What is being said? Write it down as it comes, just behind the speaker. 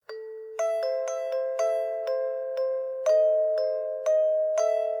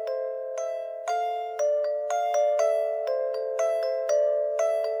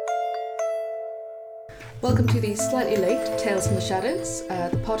Welcome to the Slightly Late Tales from the Shadows,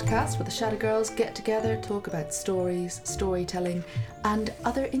 the podcast where the Shadow Girls get together, talk about stories, storytelling, and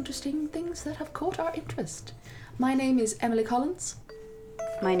other interesting things that have caught our interest. My name is Emily Collins.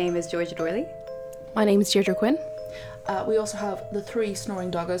 My name is Georgia Doyley. My name is Deirdre Quinn. We also have the three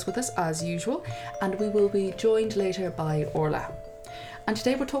snoring doggos with us, as usual, and we will be joined later by Orla. And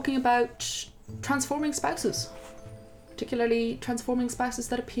today we're talking about transforming spouses, particularly transforming spouses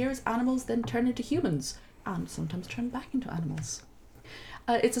that appear as animals then turn into humans, and sometimes turn back into animals.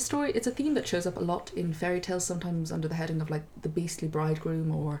 It's a theme that shows up a lot in fairy tales, sometimes under the heading of like the beastly bridegroom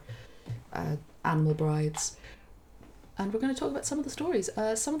or animal brides. And we're going to talk about some of the stories.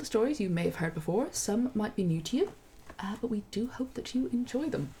 Some of the stories you may have heard before, some might be new to you, but we do hope that you enjoy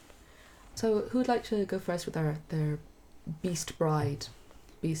them. So who would like to go first with their beast bride,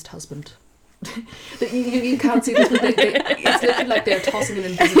 beast husband? you can't see this, but it's literally like they're tossing an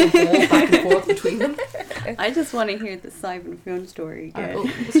invisible ball back and forth between them. I just want to hear the Sive and Fionn story again. We'll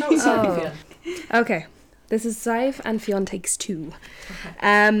start with Sive and Fionn. Okay, this is Sive and Fionn takes two.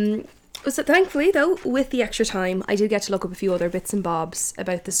 Okay. So thankfully, though, with the extra time, I did get to look up a few other bits and bobs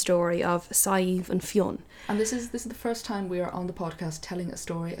about the story of Sive and Fionn. And this is the first time we are on the podcast telling a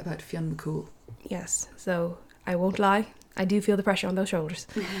story about Fionn McCool. Yes, so I won't lie, I do feel the pressure on those shoulders.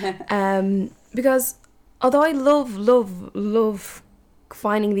 Because although I love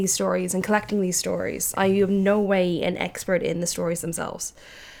finding these stories and collecting these stories, I am no way an expert in the stories themselves.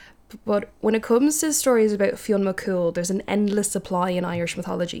 But when it comes to stories about Fionn McCool, there's an endless supply in Irish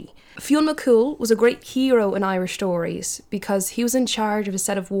mythology. Fionn McCool was a great hero in Irish stories because he was in charge of a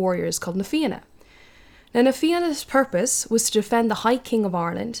set of warriors called Na Fianna. Now, Na Fianna's purpose was to defend the High King of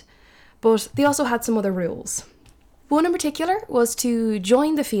Ireland, but they also had some other rules. One in particular was to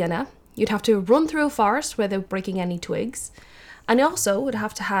join the Fianna, you'd have to run through a forest without breaking any twigs. And you also would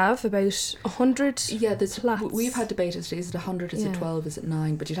have to have about 100 plaits. We've had debate as to is it 100, is it 12, is it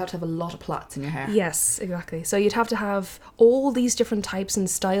 9, but you'd have to have a lot of plaits in your hair. Yes, exactly. So you'd have to have all these different types and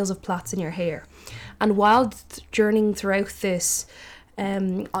styles of plaits in your hair. And while journeying throughout this,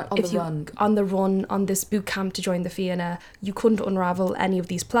 on the run, on this boot camp to join the Fianna, you couldn't unravel any of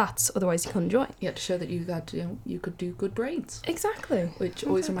these plaits, otherwise you couldn't join. Yeah, to show that you could do good braids. Exactly. Which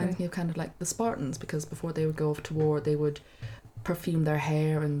always reminds me of kind of like the Spartans, because before they would go off to war, they would perfume their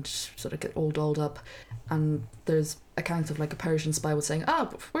hair and sort of get all dolled up, and there's accounts of like a Persian spy was saying,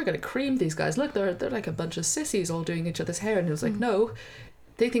 we're going to cream these guys, look, they're like a bunch of sissies all doing each other's hair, and it was like, no,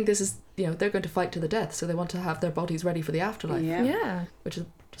 they think this is, they're going to fight to the death, so they want to have their bodies ready for the afterlife. Yeah. Which is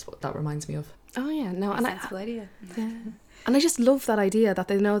just what that reminds me of. Oh yeah, no, and sensible idea. Yeah. And I just love that idea that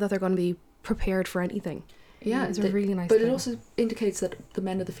they know that they're going to be prepared for anything. Yeah, it's a really nice but thing. It also indicates that the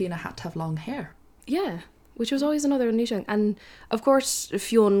men of the Fianna had to have long hair. Yeah. Which was always another new thing. And of course,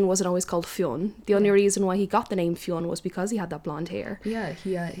 Fionn wasn't always called Fionn. The only reason why he got the name Fionn was because he had that blonde hair. Yeah,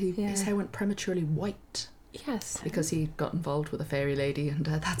 his hair went prematurely white. Yes. Because he got involved with a fairy lady, and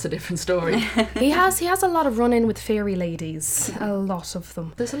that's a different story. He has a lot of run-in with fairy ladies. A lot of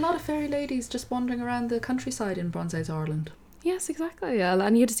them. There's a lot of fairy ladies just wandering around the countryside in Bronze Age Ireland. Yes, exactly. Yeah.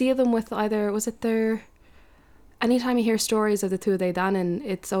 And you'd see them with anytime you hear stories of the Tuatha Dé Danann,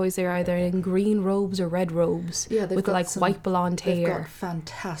 it's always they're either in green robes or red robes. Yeah, with like white blonde hair. They've got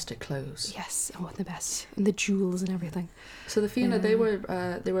fantastic clothes. Yes, and the best, and the jewels and everything. So the Fianna, they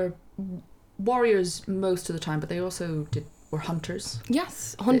were warriors most of the time, but they also were hunters.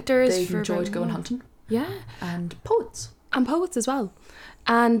 Yes, hunters. They enjoyed going hunting. Yeah, and poets. And poets as well.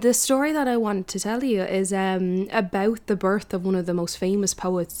 And the story that I want to tell you is about the birth of one of the most famous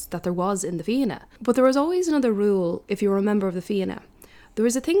poets that there was in the Fianna. But there was always another rule, if you're a member of the Fianna. There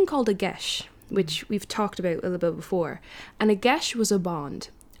was a thing called a geis, which we've talked about a little bit before. And a geis was a bond.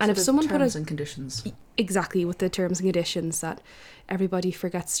 And so if someone terms and conditions. Exactly, with the terms and conditions that everybody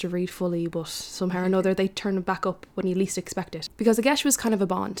forgets to read fully, but somehow or another they turn it back up when you least expect it. Because a geis was kind of a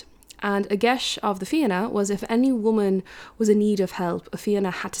bond. And a geis of the Fianna was if any woman was in need of help, a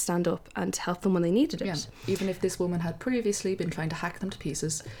Fianna had to stand up and help them when they needed it. Yeah, even if this woman had previously been trying to hack them to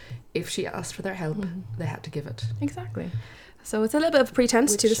pieces, if she asked for their help, they had to give it. Exactly. So it's a little bit of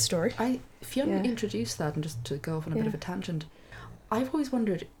pretense to the story. Fiona introduced that, and just to go off on a bit of a tangent, I've always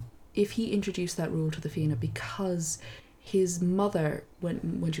wondered if he introduced that rule to the Fianna because his mother,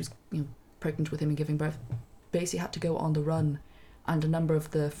 when she was pregnant with him and giving birth, basically had to go on the run. And a number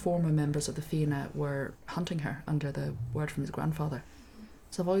of the former members of the Fianna were hunting her under the word from his grandfather.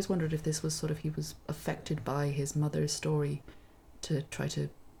 So I've always wondered if this was sort of, he was affected by his mother's story to try to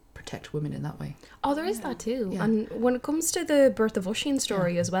protect women in that way. Oh, there is that too. Yeah. And when it comes to the Bertha Vusheen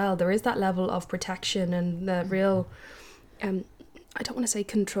story as well, there is that level of protection and the real I don't want to say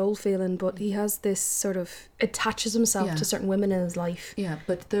control feeling, but he has this sort of attaches himself Yeah. to certain women in his life. Yeah,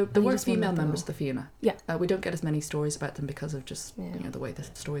 but there you were just wanna female let them members go. of the Fianna. Yeah. We don't get as many stories about them because of just Yeah. the way the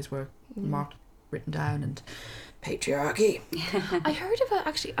stories were Mm. marked, written down, and patriarchy. I heard of it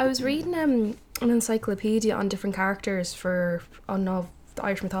actually. I was reading an encyclopedia on different characters on the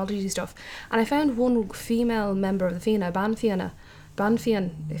Irish mythology stuff, and I found one female member of the Fianna,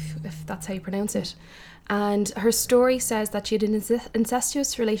 Banfian, if that's how you pronounce it. And her story says that she had an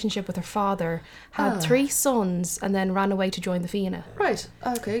incestuous relationship with her father, had 3 sons, and then ran away to join the Fianna. Right.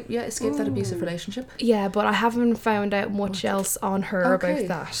 Okay. Yeah. Escape that abusive relationship. Yeah, but I haven't found out much else on her Okay.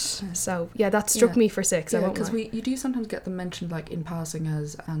 about that. So yeah, that struck Yeah. me for 6. I Yeah, won't because lie. you do sometimes get them mentioned like in passing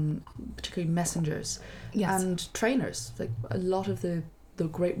as particularly messengers Yes. and trainers. Like a lot of the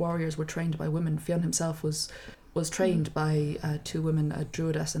great warriors were trained by women. Fionn himself was trained by 2 women, a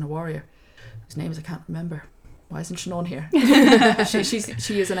druidess and a warrior, whose names I can't remember. Why isn't Shannon here?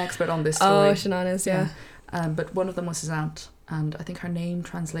 she is an expert on this story. Oh, Shannon is, yeah. But one of them was his aunt, and I think her name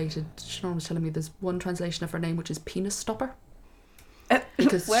translated. Shannon was telling me there's one translation of her name which is penis stopper,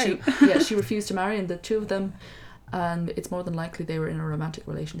 because she refused to marry, and the 2 of them, and it's more than likely they were in a romantic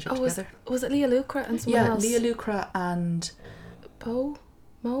relationship together. Was it Leah Lucra and someone else? Leah Lucra and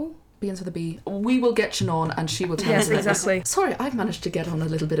Mo? begins with a B. We will get Shannon and she will tell Yes, us about this. exactly. Sorry, I've managed to get on a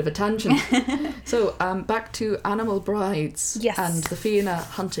little bit of a tangent. So, back to Animal Brides Yes. and the Fianna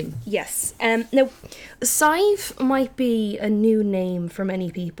hunting. Yes. Now, Scythe might be a new name for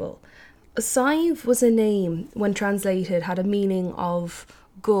many people. Scythe was a name, when translated, had a meaning of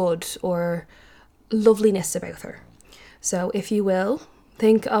good or loveliness about her. So, if you will,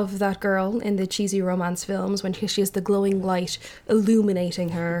 think of that girl in the cheesy romance films when she has the glowing light illuminating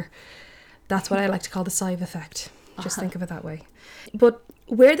her. That's what I like to call the Scythe effect. Just think of it that way. But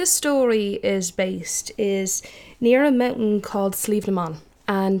where the story is based is near a mountain called Slievenamon,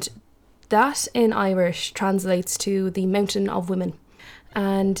 and that in Irish translates to the Mountain of Women.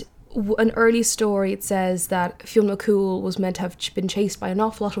 And an early story, it says that Fionn McCool was meant to have been chased by an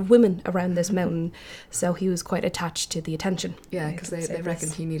awful lot of women around this mountain, so he was quite attached to the attention. Yeah, because they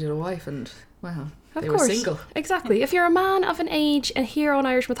reckoned he needed a wife, and wow, Of they course. were single. Exactly. If you're a man of an age, a hero in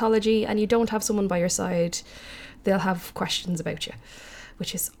Irish mythology, and you don't have someone by your side, they'll have questions about you,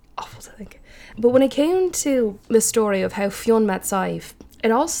 which is awful to think. But when it came to the story of how Fionn met Scythe,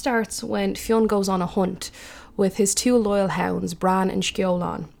 it all starts when Fionn goes on a hunt with his 2 loyal hounds, Bran and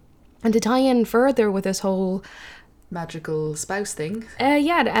Sceolan. And to tie in further with this whole Magical spouse thing.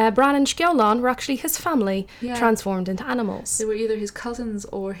 Bran and Sceolan were actually his family Yeah. transformed into animals. They were either his cousins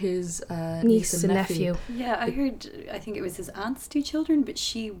or his Niece and nephew. Yeah, I think it was his aunt's 2 children, but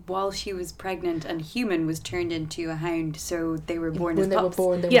while she was pregnant and human, was turned into a hound, so they were born When as they pups. were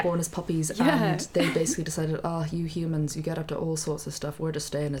born, they Yeah. were born as puppies, Yeah. and they basically decided, you humans, you get up to all sorts of stuff. We're just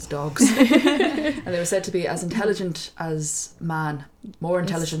staying as dogs. And they were said to be as intelligent as man, more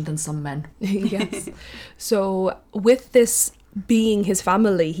intelligent than some men. Yes. So with this being his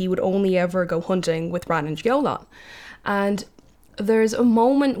family, he would only ever go hunting with Bran and Sceolan. And there's a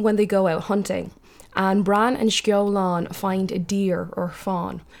moment when they go out hunting and Bran and Sceolan find a deer or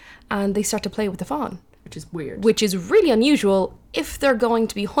fawn and they start to play with the fawn, Which is weird. which is really unusual if they're going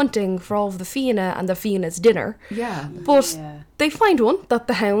to be hunting for all of the Fianna and the Fianna's dinner. Yeah. But Yeah. they find one that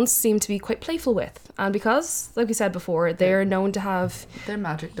the hounds seem to be quite playful with. And because, like we said before, they're known to have They're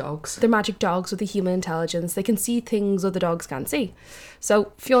magic dogs. they're magic dogs with a human intelligence. They can see things other dogs can't see.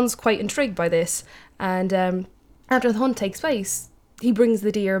 So Fionn's quite intrigued by this. And after the hunt takes place, he brings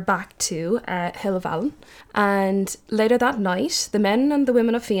the deer back to Hill of Allen. And later that night, the men and the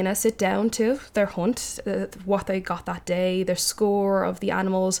women of Fianna sit down to their hunt, what they got that day, their score of the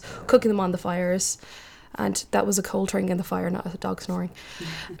animals, cooking them on the fires. And that was a coal turning in the fire, not a dog snoring.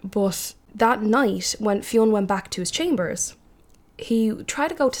 But that night, when Fionn went back to his chambers, he tried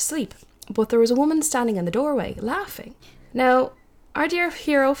to go to sleep, but there was a woman standing in the doorway, laughing. Now, our dear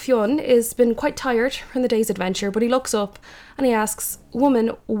hero Fionn has been quite tired from the day's adventure, but he looks up and he asks,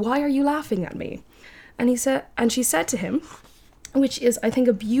 "Woman, why are you laughing at me?" And she said to him, which is, I think,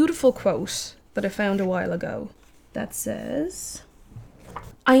 a beautiful quote that I found a while ago, that says,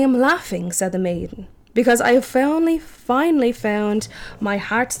 "I am laughing," said the maiden, "because I have finally found my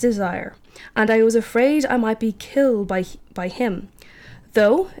heart's desire, and I was afraid I might be killed by him,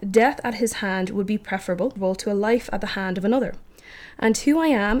 though death at his hand would be preferable to a life at the hand of another. And who I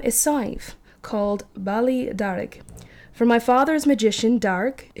am is Scythe, called Bali Darrig, for my father is magician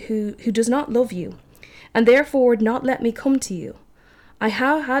Darg, who does not love you, and therefore would not let me come to you. I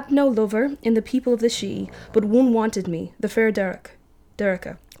have had no lover in the people of the Sidhe, but one wanted me, the fair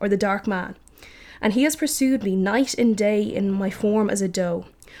Durica, or the dark man. and he has pursued me night and day in my form as a doe.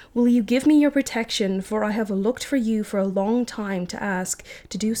 Will you give me your protection, for I have looked for you for a long time to ask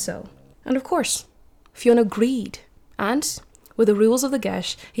to do so? And of course, Fionn agreed, and with the rules of the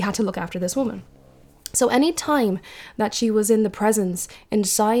Geas, he had to look after this woman. So any time that she was in the presence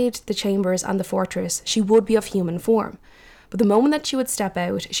inside the chambers and the fortress, she would be of human form. But the moment that she would step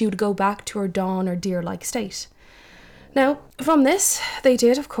out, she would go back to her dawn or deer-like state. Now, from this, they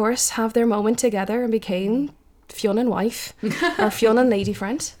did, of course, have their moment together and became Fionn and wife, or Fionn and lady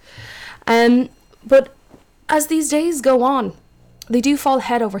friend. But as these days go on, they do fall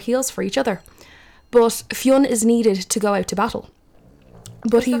head over heels for each other. But Fionn is needed to go out to battle.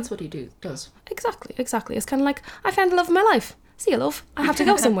 But That's what he does. Exactly. It's kind of like, I found the love of my life. See you, love. I have to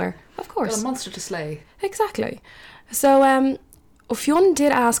go somewhere. Of course. Got a monster to slay. Exactly. So, Fionn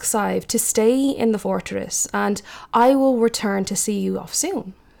did ask Sive to stay in the fortress, and I will return to see you off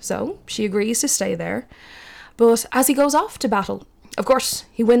soon. So, she agrees to stay there. But as he goes off to battle, of course,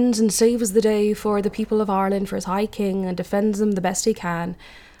 he wins and saves the day for the people of Ireland, for his High King, and defends them the best he can.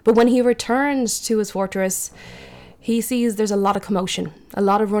 But when he returns to his fortress, he sees there's a lot of commotion, a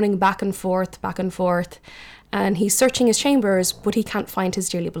lot of running back and forth, and he's searching his chambers, but he can't find his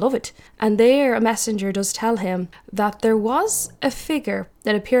dearly beloved. And there a messenger does tell him that there was a figure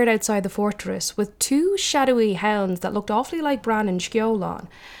that appeared outside the fortress with two shadowy hounds that looked awfully like Bran and Sciolán.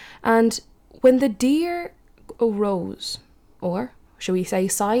 And when the deer arose, or shall we say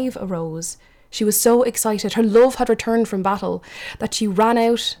Sive arose, she was so excited, her love had returned from battle, that she ran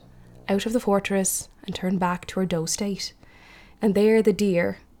out of the fortress and turned back to her doe state. And there the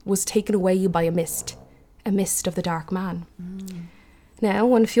deer was taken away by a mist of the dark man. Now,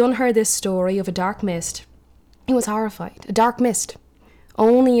 when Fionn heard this story of a dark mist, he was horrified. A dark mist.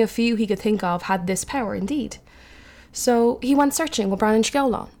 Only a few he could think of had this power indeed. So he went searching with Bran and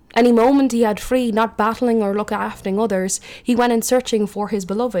Sciolán. Any moment he had free, not battling or looking after others, he went in searching for his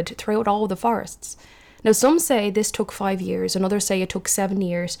beloved throughout all the forests. Now, some say this took 5 years, and others say it took 7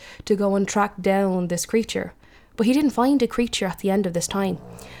 years to go and track down this creature. But he didn't find a creature at the end of this time.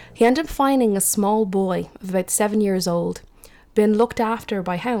 He ended up finding a small boy of about 7 years old, been looked after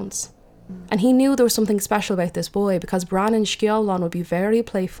by hounds. And he knew there was something special about this boy, because Bran and Sciolán would be very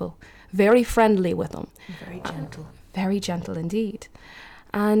playful, very friendly with him. Very gentle. Very gentle indeed.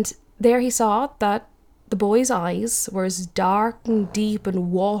 And there he saw that the boy's eyes were as dark and deep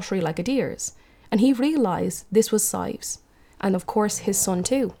and watery like a deer's. And he realised this was Sive's, and of course his son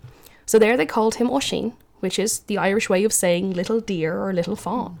too. So there they called him Oisín, which is the Irish way of saying little deer or little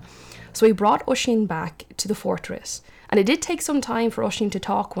fawn. So he brought Oisín back to the fortress, and it did take some time for Oisín to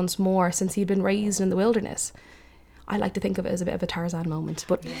talk once more, since he'd been raised in the wilderness. I like to think of it as a bit of a Tarzan moment,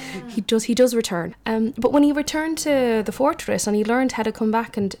 but he does return. But when he returned to the fortress and he learned how to come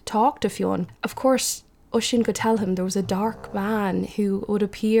back and talk to Fionn, of course Oisín could tell him there was a dark man who would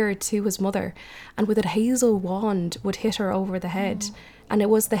appear to his mother, and with a hazel wand would hit her over the head. And it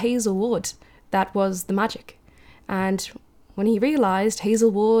was the hazel wood that was the magic. And when he realised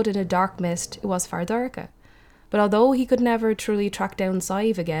hazel wood in a dark mist, it was Fardarka. But although he could never truly track down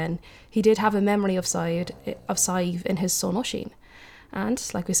Sive again, he did have a memory of Sive in his son Oisín. And,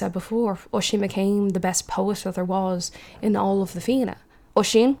 like we said before, Oisín became the best poet that there was in all of the Fianna.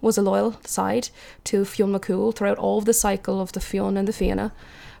 Oisín was a loyal side to Fionn McCool throughout all of the cycle of the Fionn and the Fianna,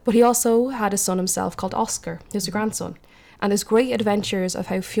 but he also had a son himself called Oscar, his grandson. And there's great adventures of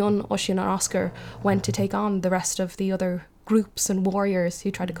how Fionn, Oisín and Oscar went to take on the rest of the other groups and warriors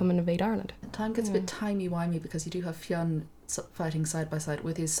who tried to come and invade Ireland. Time gets a bit timey-wimey, because you do have Fionn fighting side by side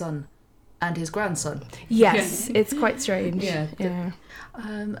with his son and his grandson. Yes, it's quite strange. Yeah.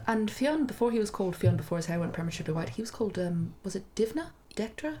 And Fionn, before he was called Fionn, before his hair went prematurely white, he was called, was it Divna?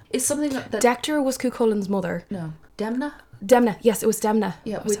 Dectra? It's something that... Dectra was Cuchulain's mother. No. Demna? Demna, yes, it was Demna.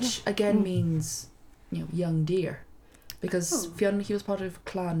 Yeah, which again means, young deer. Because Fionn, he was part of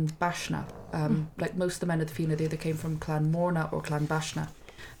Clan Bashna. Like most of the men of the Fianna, they either came from Clan Morna or Clan Bashna.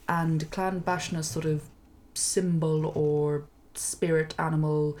 And Clan Bashna's sort of symbol or spirit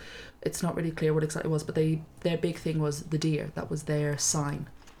animal, it's not really clear what exactly it was, but their big thing was the deer. That was their sign.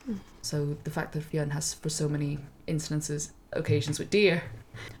 So the fact that Fionn has, for so many instances, occasions with deer.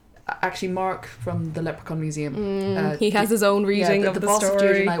 Actually, Mark from the Leprechaun Museum, he has his own reading of the boss story. Of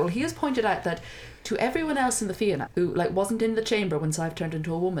Deirdre Knight, well, he has pointed out that to everyone else in the Fianna who wasn't in the chamber when Sive turned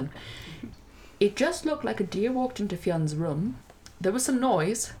into a woman, it just looked like a deer walked into Fionn's room. There was some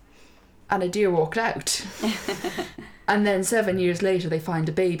noise, and a deer walked out. And then 7 years later, they find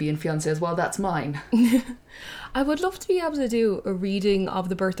a baby, and Fionn says, "Well, that's mine." I would love to be able to do a reading of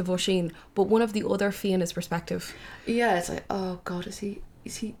the birth of Oisín, but one of the other Fianna's perspective. Yeah, it's like, oh God,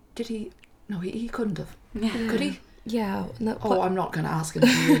 did he No, he couldn't have. Could he? Yeah. No, Oh, I'm not going to ask him if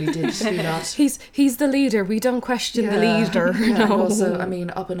he really did do that. He's the leader. We don't question the leader. Yeah, No. and also, I mean,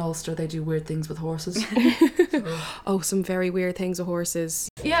 up in Ulster, they do weird things with horses. Oh, some very weird things with horses.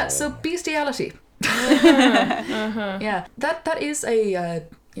 Yeah, so bestiality. Yeah, that is a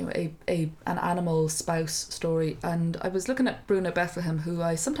an animal spouse story, and I was looking at Bruno Bethlehem, who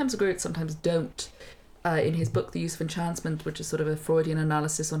I sometimes agree with, sometimes don't. In his book, The Use of Enchantment, which is sort of a Freudian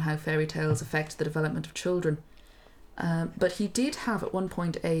analysis on how fairy tales affect the development of children. But he did have at one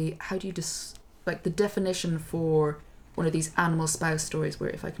point the definition for one of these animal spouse stories, where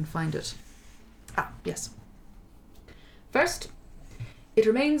if I can find it. Yes. First, it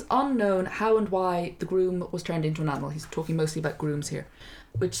remains unknown how and why the groom was turned into an animal. He's talking mostly about grooms here.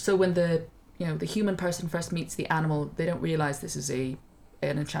 So when the human person first meets the animal, they don't realise this is an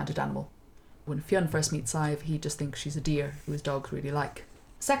enchanted animal. When Fionn first meets Sive, he just thinks she's a deer who his dogs really like.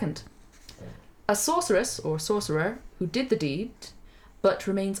 Second, a sorceress or sorcerer who did the deed but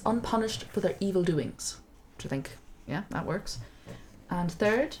remains unpunished for their evil doings. Which I think, yeah, that works. And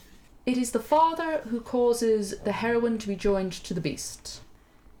third, it is the father who causes the heroine to be joined to the beast.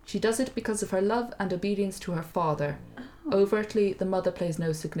 She does it because of her love and obedience to her father. Overtly, the mother plays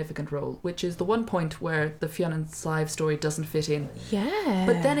no significant role, which is the one point where the Fionn and Sive story doesn't fit in. Yeah.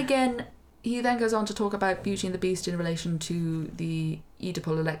 But then again, he then goes on to talk about Beauty and the Beast in relation to the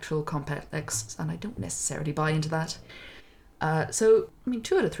Oedipal electoral complex, and I don't necessarily buy into that. So, I mean,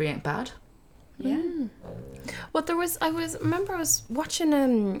 2 out of 3 ain't bad. Yeah. Well, I was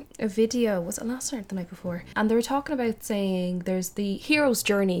watching a video, was it last night or the night before? And they were talking about saying there's the hero's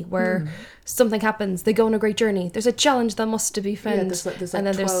journey where something happens, they go on a great journey. There's a challenge that must to be found. Yeah, there's and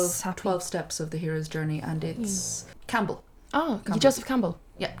then 12 steps of the hero's journey, and it's Campbell. Oh, Campbell. Joseph Campbell.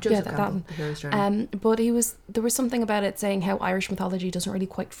 Yeah, Joseph that Campbell, one. the hero's journey. But there was something about it saying how Irish mythology doesn't really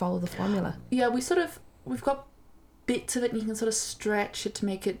quite follow the formula. Yeah, we've got bits of it, and you can sort of stretch it to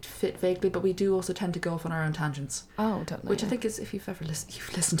make it fit vaguely, but we do also tend to go off on our own tangents. Oh, don't know. Which I think is, if you've ever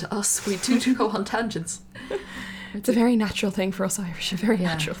listened to us, we do go on tangents. It's a very natural thing for us Irish, a very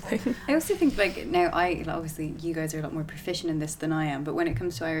natural thing. I also think, like, now obviously you guys are a lot more proficient in this than I am, but when it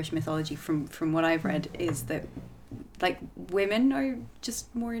comes to Irish mythology, from what I've read, is that like women are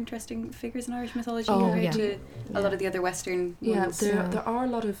just more interesting figures in Irish mythology compared to a lot of the other Western ones. There are a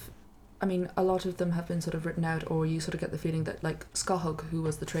lot of, I mean, a lot of them have been sort of written out, or you sort of get the feeling that, like, Scahog, who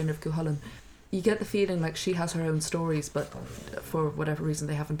was the trainer of Cuchulainn, you get the feeling like she has her own stories, but for whatever reason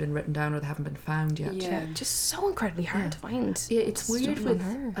they haven't been written down or they haven't been found yet. Yeah, just so incredibly hard to find. Yeah, it's weird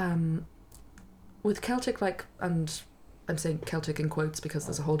with Celtic, like, and I'm saying Celtic in quotes because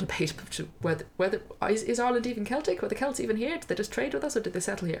there's a whole debate about whether is Ireland even Celtic? Were the Celts even here? Did they just trade with us, or did they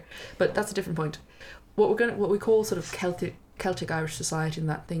settle here? But that's a different point. What we call sort of Celtic Irish society and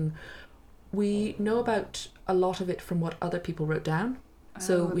that thing, we know about a lot of it from what other people wrote down.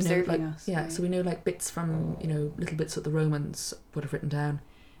 So we know, like, so we know, like, bits from, little bits that the Romans would have written down,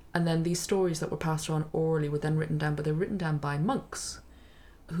 and then these stories that were passed on orally were then written down, but they're written down by monks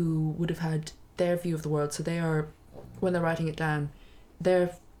who would have had their view of the world. So they are, when they're writing it down,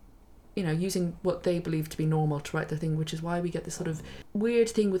 they're using what they believe to be normal to write their thing, which is why we get this sort of weird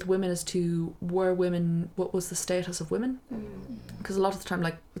thing with women as to what was the status of women, because a lot of the time,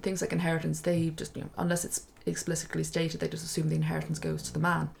 like, with things like inheritance, they just, unless it's explicitly stated, they just assume the inheritance goes to the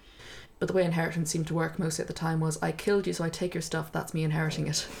man. But the way inheritance seemed to work mostly at the time was, I killed you, so I take your stuff, that's me inheriting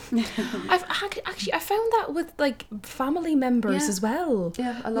it. I found that with, like, family members as well.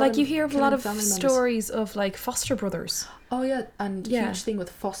 Yeah, like, you hear of a lot of stories members. of, like, foster brothers. Oh yeah, and huge thing with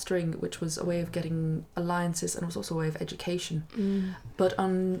fostering, which was a way of getting alliances, and it was also a way of education. But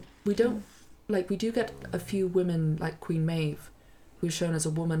we do get a few women, like Queen Maeve, who's shown as a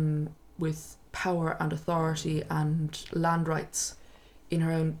woman with power and authority and land rights in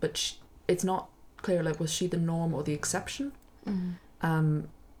her own, but it's not clear, like, was she the norm or the exception?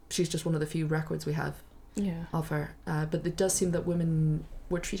 She's just one of the few records we have of her, but it does seem that women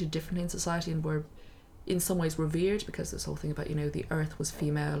were treated differently in society and were in some ways revered, because this whole thing about, the earth was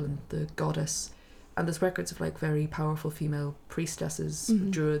female and the goddess, and there's records of, like, very powerful female priestesses,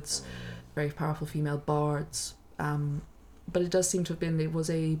 druids, very powerful female bards, but it does seem to have been,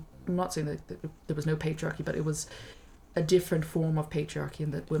 I'm not saying that there was no patriarchy, but it was a different form of patriarchy,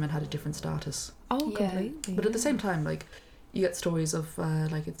 and that women had a different status. Oh, completely. But at the same time, like, you get stories of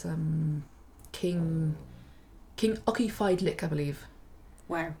like, it's King Ucky Feidlich, I believe.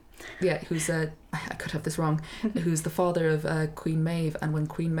 Wow. Yeah, who's I could have this wrong. Who's the father of Queen Maeve, and when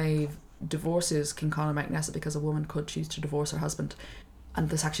Queen Maeve divorces King Conor MacNessa, because a woman could choose to divorce her husband, and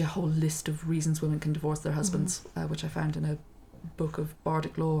there's actually a whole list of reasons women can divorce their husbands, which I found in a book of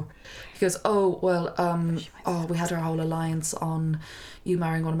bardic lore. He goes, we had our whole alliance on you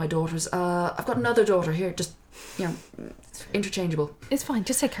marrying one of my daughters. I've got another daughter here, just, interchangeable. It's fine,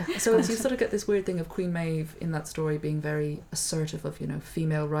 just take her. So you sort of get this weird thing of Queen Maeve in that story being very assertive of,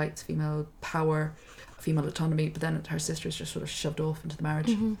 female rights, female power, female autonomy, but then her sister's just sort of shoved off into the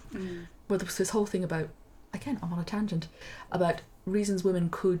marriage. Well, there was this whole thing about, again, I'm on a tangent, about reasons women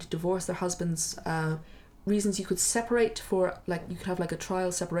could divorce their husbands, reasons you could separate for, like, you could have like a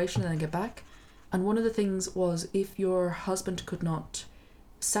trial separation and then get back. And one of the things was if your husband could not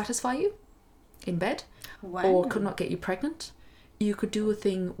satisfy you in bed, or could not get you pregnant, you could do a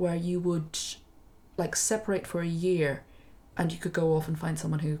thing where you would like separate for a year, and you could go off and find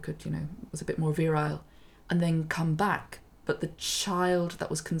someone who could, was a bit more virile, and then come back. But the child that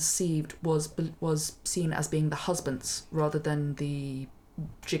was conceived was seen as being the husband's rather than the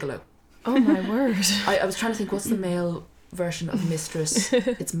gigolo. Oh my word. I was trying to think, what's the male version of mistress?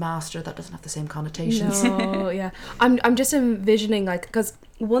 It's master. That doesn't have the same connotations. No, yeah. I'm just envisioning, like, because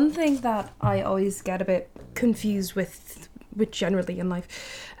one thing that I always get a bit confused with generally in life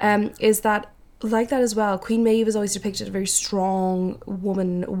is that, like that as well, Queen Maeve is always depicted as a very strong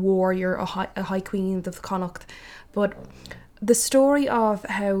woman warrior, a high queen of the Connacht, but the story of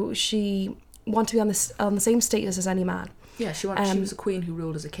how she wanted to be on the same status as any man. Yeah, she was a queen who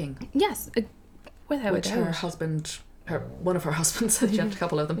ruled as a king. Yes, without which a doubt. her husband, one of her husbands, she had a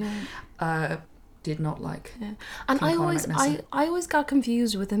couple of them, did not like. Yeah. And I always got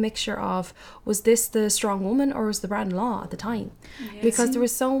confused with the mixture of, was this the strong woman or was the Breton law at the time? Yeah. Because there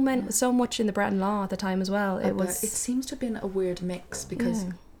was so much in the Breton law at the time as well. It seems to have been a weird mix because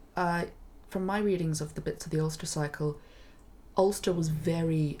from my readings of the bits of the Ulster cycle, Ulster was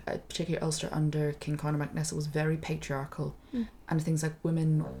very, particularly Ulster under King Conor mac Nessa, was very patriarchal, and things like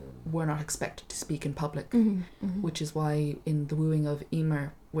women were not expected to speak in public, which is why in the wooing of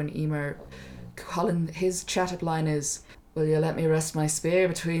Emer, when Emer, Colin, his chat-up line is, "Will you let me rest my spear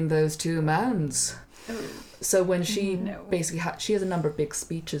between those two mounds?" So when she basically she has a number of big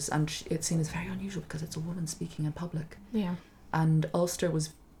speeches, and it's seen as very unusual because it's a woman speaking in public. Yeah. And Ulster was,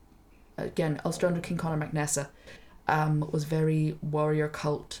 again, Ulster under King Conor mac Nessa, was very warrior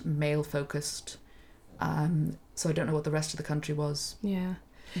cult, male focused. So I don't know what the rest of the country was. Yeah.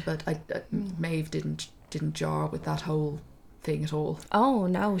 But Maeve didn't jar with that whole thing at all. Oh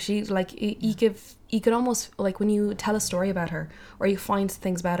no, she like you could almost, like, when you tell a story about her or you find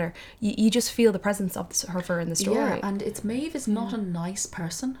things about her, you just feel the presence of her in the story. Yeah, and Maeve is not a nice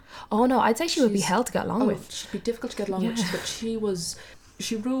person. Oh no, I'd say she would be hell to get along with. She'd be difficult to get along with, but she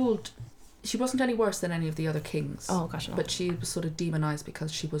ruled. She wasn't any worse than any of the other kings. Oh gosh, no. But she was sort of demonized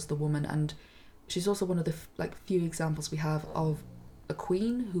because she was the woman, and she's also one of the few examples we have of a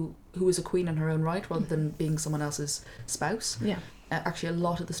queen who is a queen in her own right rather than being someone else's spouse. Yeah. Actually, a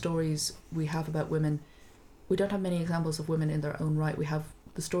lot of the stories we have about women, we don't have many examples of women in their own right. We have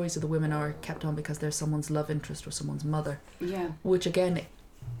the stories of the women are kept on because they're someone's love interest or someone's mother. Yeah. Which again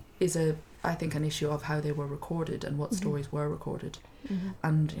is I think an issue of how they were recorded and what stories were recorded.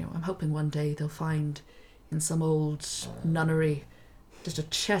 And I'm hoping one day they'll find in some old nunnery just a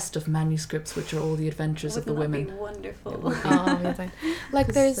chest of manuscripts which are all the adventures of the women. That would be wonderful. It would be. Oh, amazing. Like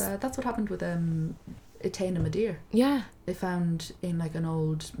there's that's what happened with Etain and Madeir. Yeah. They found in like an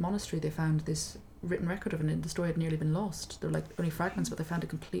old monastery, they found this written record of it, and the story had nearly been lost. They're like only fragments, but they found a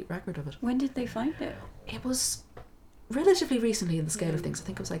complete record of it. When did they find it? It was relatively recently in the scale of things. I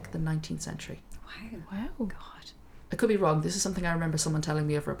think it was like the 19th century. Wow. God. I could be wrong. This is something I remember someone telling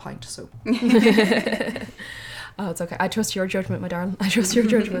me over a pint, so. Oh, it's okay. I trust your judgment, my darling. I trust your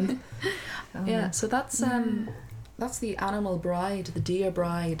judgment. Yeah, so that's the animal bride, the deer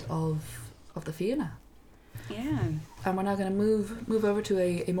bride of the Fianna. Yeah. And we're now going to move over to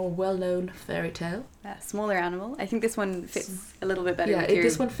a more well-known fairy tale. A smaller animal. I think this one fits a little bit better. Yeah, with your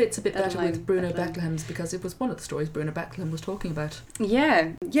this one fits a bit better Adeline with Bruno Bethlehem. Bethlehem's, because it was one of the stories Bruno Bethlehem was talking about.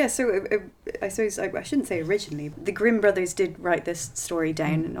 Yeah. So I suppose I shouldn't say originally. The Grimm brothers did write this story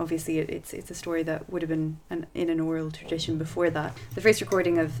down, and obviously it's a story that would have been in an oral tradition before that. The first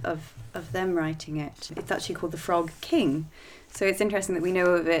recording of them writing it, it's actually called The Frog King. So it's interesting that we know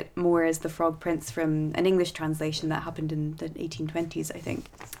of it more as The Frog Prince from an English translation that happened in the 1820s, I think.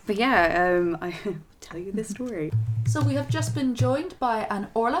 But yeah, I tell you this story. So we have just been joined by an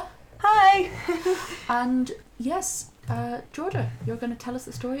Orla. Hi! And yes, Georgia, you're going to tell us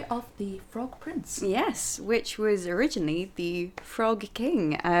the story of the Frog Prince. Yes, which was originally the Frog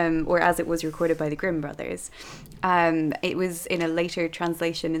King, or as it was recorded by the Grimm brothers. It was in a later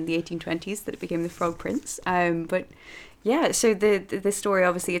translation in the 1820s that it became the Frog Prince. But yeah, so the story,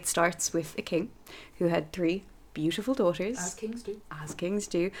 obviously, it starts with a king who had 3 beautiful daughters. As kings do. As kings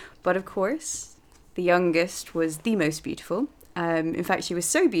do. But of course, the youngest was the most beautiful. In fact, she was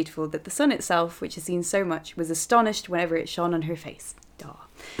so beautiful that the sun itself, which has seen so much, was astonished whenever it shone on her face.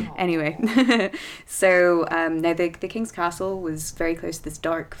 Anyway, so now the king's castle was very close to this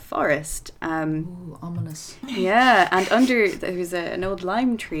dark forest. Ooh, ominous. Yeah, and there was an old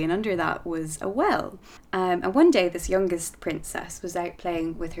lime tree, and under that was a well. And one day, this youngest princess was out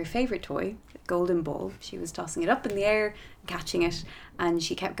playing with her favourite toy, a golden ball. She was tossing it up in the air, catching it, and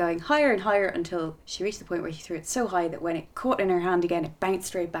she kept going higher and higher until she reached the point where she threw it so high that when it caught in her hand again, it bounced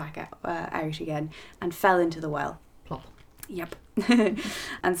straight back out again and fell into the well. Plop. Yep.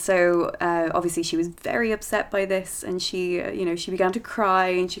 And so obviously she was very upset by this, and she she began to cry,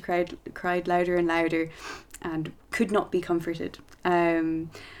 and she cried louder and louder and could not be comforted.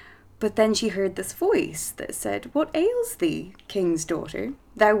 But then she heard this voice that said, "What ails thee, king's daughter?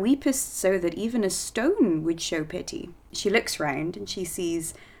 Thou weepest so that even a stone would show pity." She looks round and she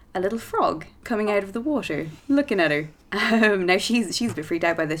sees a little frog coming out of the water, looking at her. Now she's a bit freaked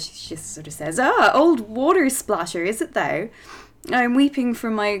out by this. She just sort of says, "Old water splasher, is it thou? I'm weeping for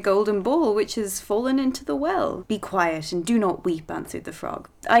my golden ball, which has fallen into the well." "Be quiet and do not weep," answered the frog.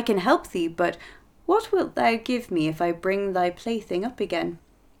 "I can help thee, but what wilt thou give me if I bring thy plaything up again?"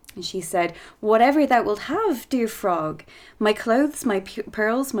 And she said, "Whatever thou wilt have, dear frog. My clothes, my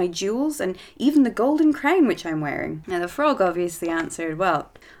pearls, my jewels, and even the golden crown which I'm wearing." Now the frog obviously answered, "Well,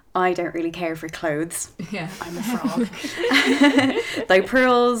 I don't really care for clothes. Yeah, I'm a frog. Thy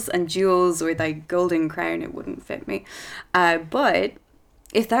pearls and jewels or thy golden crown, it wouldn't fit me. But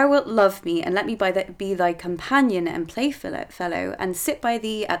if thou wilt love me and let me be thy companion and playfellow, and sit by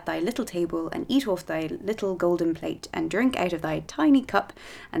thee at thy little table and eat off thy little golden plate and drink out of thy tiny cup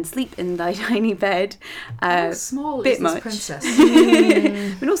and sleep in thy tiny bed." How small bit is this much.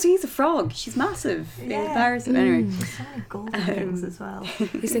 princess? But also he's a frog. She's massive. Yeah. Embarrassing. Anyway. So many golden things as well.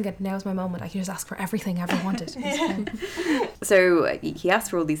 He's thinking, now's my moment. I can just ask for everything I ever wanted. So he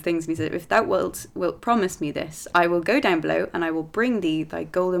asked for all these things, and he said, "If thou wilt promise me this, I will go down below and I will bring thee thy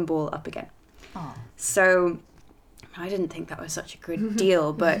golden ball up again." Oh. So I didn't think that was such a good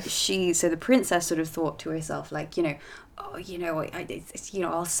deal, but so the princess sort of thought to herself, like,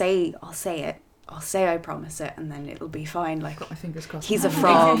 I'll say it. I'll say I promise it, and then it'll be fine. Like, Got my fingers crossed. he's a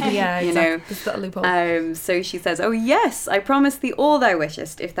frog, Yeah, you exactly. know. It's that loophole. So she says, "Oh yes, I promise thee all thou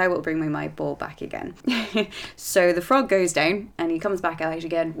wishest, if thou wilt bring me my ball back again." So the frog goes down, and he comes back out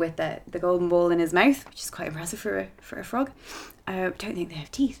again with the golden ball in his mouth, which is quite impressive for a frog. Don't think they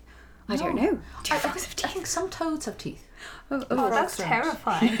have teeth. I don't know. Do I frogs have think, teeth? I think some toads have teeth. Oh, that's don't.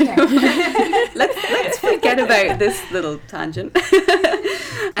 terrifying. Let's forget about this little tangent.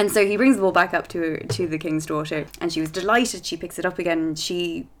 And so he brings the ball back up to the king's daughter, and she was delighted. She picks it up again, and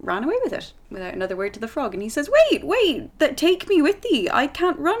she ran away with it without another word to the frog. And he says, wait, take me with thee. I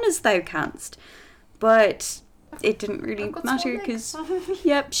can't run as thou canst." But it didn't really I've got matter small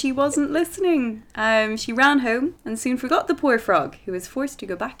because, she wasn't listening. She ran home and soon forgot the poor frog, who was forced to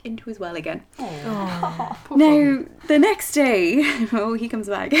go back into his well again. Oh. Poor froggy. Now, the next day, he comes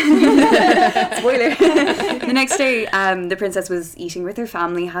back. Spoiler. The next day, the princess was eating with her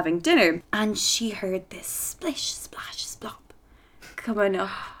family, having dinner, and she heard this splish, splash, splop coming up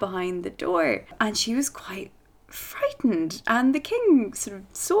behind the door, and she was quite frightened. And the king sort of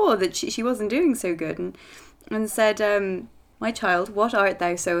saw that she wasn't doing so good, and said, "My child, what art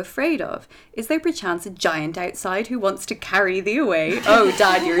thou so afraid of? Is there perchance a giant outside who wants to carry thee away?" "Oh,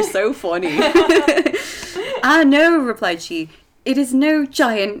 Dad, you're so funny." "Ah, no," replied she. "It is no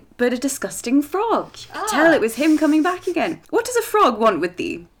giant, but a disgusting frog. You could tell it was him coming back again. What does a frog want with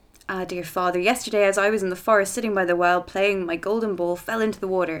thee?" "Ah, dear father, yesterday as I was in the forest sitting by the well playing, my golden ball fell into the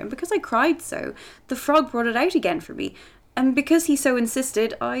water, and because I cried so, the frog brought it out again for me. And because he so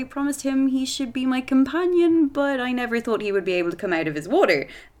insisted, I promised him he should be my companion, but I never thought he would be able to come out of his water.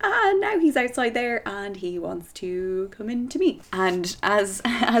 And now he's outside there, and he wants to come in to me." And as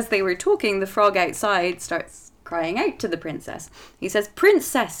they were talking, the frog outside starts crying out to the princess. He says,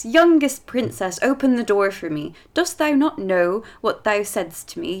 "Princess, youngest princess, open the door for me. Dost thou not know what thou saidst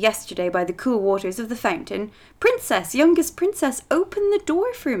to me yesterday by the cool waters of the fountain? Princess, youngest princess, open the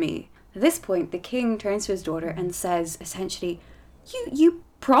door for me." At this point, the king turns to his daughter and says, essentially, you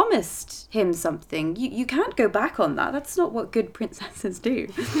promised him something. You can't go back on that. That's not what good princesses do.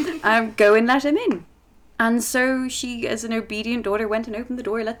 Go and let him in. And so she, as an obedient daughter, went and opened the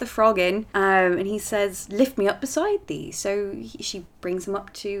door, let the frog in, and he says, "Lift me up beside thee." So she brings him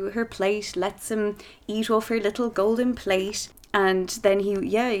up to her plate, lets him eat off her little golden plate, And then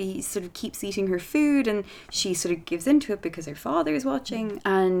he sort of keeps eating her food, and she sort of gives into it because her father is watching,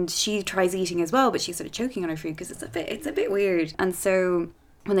 and she tries eating as well, but she's sort of choking on her food because it's a bit weird. And so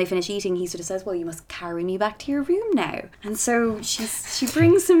when they finish eating, he sort of says, well, you must carry me back to your room now. And so she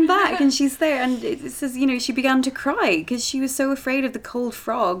brings him back, and she's there, and it says, she began to cry because she was so afraid of the cold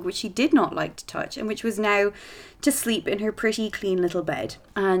frog, which she did not like to touch, and which was now to sleep in her pretty clean little bed.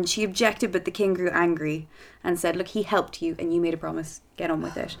 And she objected, but the king grew angry and said, look, he helped you and you made a promise. Get on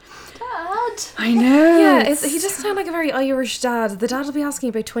with it. Dad! I know. Yeah, he doesn't sound like a very Irish dad. The dad will be asking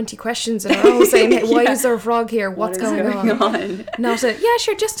about 20 questions and they're all saying, hey, why is there a frog here? What's going on? Not a, yeah,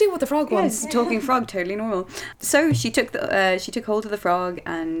 sure, just do what the frog wants. Talking frog, totally normal. So she took hold of the frog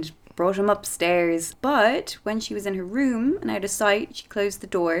and brought him upstairs. But when she was in her room and out of sight, she closed the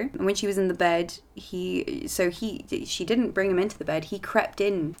door. And when she was in the bed, she didn't bring him into the bed. He crept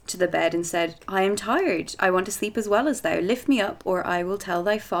in to the bed and said, I am tired. I want to sleep as well as thou. Lift me up, or I will tell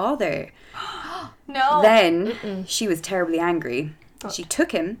thy father. No. Then she was terribly angry. She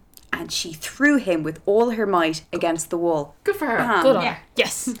took him and she threw him with all her might against the wall. Good for her. Bam. Good on Yeah. her.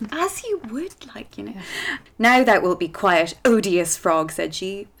 Yes. As you would, Now thou wilt be quiet, odious frog, said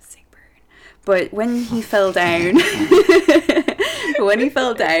she. Sick burn. But when he fell down,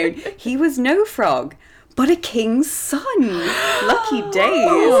 he was no frog, but a king's son. Lucky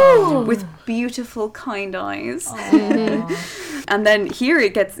days. With beautiful, kind eyes. And then here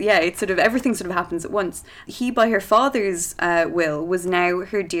it gets, it's sort of, everything sort of happens at once. He, by her father's will, was now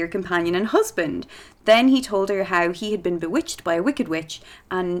her dear companion and husband. Then he told her how he had been bewitched by a wicked witch,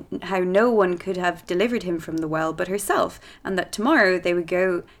 and how no one could have delivered him from the well but herself, and that tomorrow they would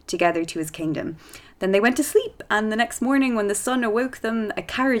go together to his kingdom. Then they went to sleep, and the next morning when the sun awoke them, a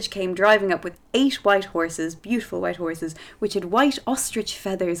carriage came driving up with 8 white horses, beautiful white horses, which had white ostrich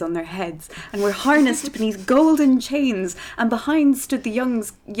feathers on their heads, and were harnessed beneath golden chains, and behind stood the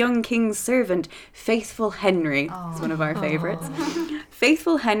young king's servant, Faithful Henry. It's one of our favourites.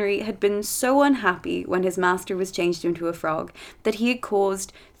 Faithful Henry had been so unhappy when his master was changed into a frog that he had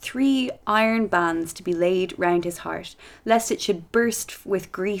caused 3 iron bands to be laid round his heart, lest it should burst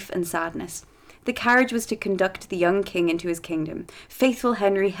with grief and sadness. The carriage was to conduct the young king into his kingdom. Faithful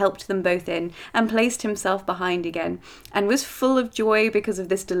Henry helped them both in, and placed himself behind again, and was full of joy because of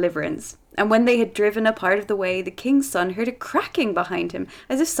this deliverance. And when they had driven a part of the way, the king's son heard a cracking behind him,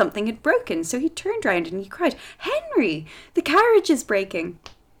 as if something had broken. So he turned round and he cried, Henry, the carriage is breaking.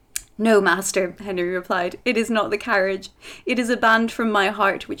 No, master, Henry replied, it is not the carriage. It is a band from my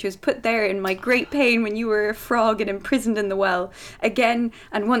heart, which was put there in my great pain when you were a frog and imprisoned in the well. Again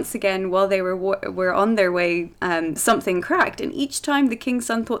and once again, while they were on their way, something cracked, and each time the king's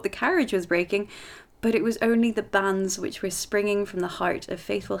son thought the carriage was breaking, but it was only the bands which were springing from the heart of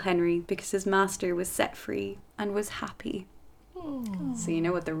Faithful Henry, because his master was set free and was happy. So you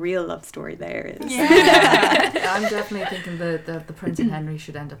know what the real love story there is. Yeah. I'm definitely thinking the Prince and Henry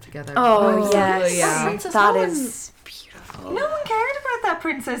should end up together. Oh, yes. yeah. That is beautiful. No one cared about that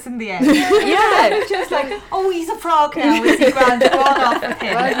princess in the end. Yeah. Just like, oh, he's a frog now. Is he grand? Go on off with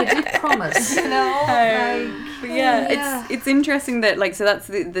him. Well, you did promise. You know? But yeah, it's interesting that so that's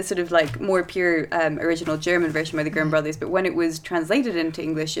the sort of more pure original German version by the Grimm brothers, but when it was translated into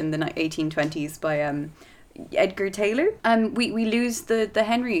English in the 1820s by Edgar Taylor, we lose the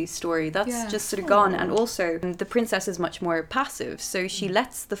Henry story. That's just sort of gone. And also the princess is much more passive, so she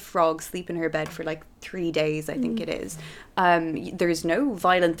lets the frog sleep in her bed for 3 days, I think it is. There's no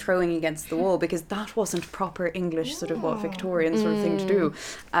violent throwing against the wall, because that wasn't proper English, sort of what Victorian sort of thing to do.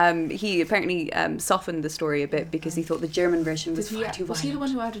 He apparently softened the story a bit because he thought the German version was far too violent. Was he the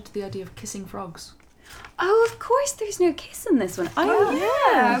one who added to the idea of kissing frogs? Oh, of course, there's no kiss in this one.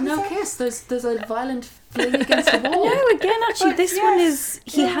 No kiss. There's a violent fling against the wall. No, again, actually, But this one is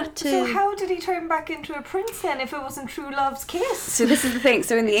he had to. So how did he turn back into a prince then if it wasn't true love's kiss? So this is the thing.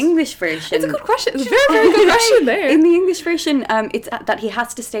 So in the English version, It's a good question. It's a very, very good question there. in the English version, it's that he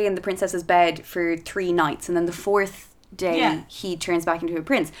has to stay in the princess's bed for 3 nights, and then the 4th day he turns back into a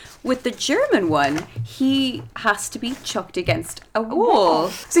prince. With the German one, he has to be chucked against a wall.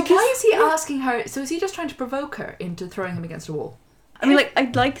 So why is he asking her? So is he just trying to provoke her into throwing him against a wall? I mean,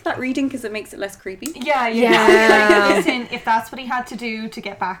 I like that reading because it makes it less creepy. Yeah. Listen, if that's what he had to do to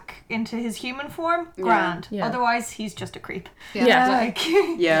get back into his human form, grand. Yeah. Otherwise, he's just a creep. Yeah.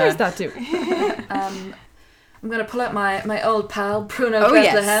 There's that too. I'm going to pull out my old pal, Bruno Oh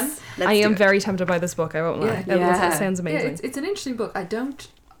Bethlehem. yes, I am very tempted by this book, I won't lie. It sounds amazing. It's an interesting book. I don't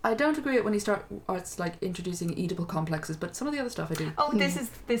agree with when he starts introducing Oedipal complexes, but some of the other stuff I do. Oh, this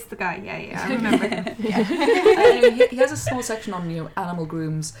is the guy. Yeah, I remember him. He has a small section on animal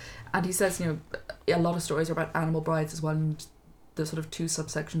grooms, and he says a lot of stories are about animal brides as well. And the sort of two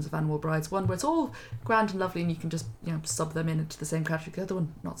subsections of Animal Brides. One where it's all grand and lovely and you can just, you know, sub them into the same category. The other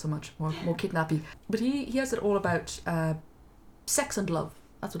one, not so much, more kidnappy. But he has it all about sex and love.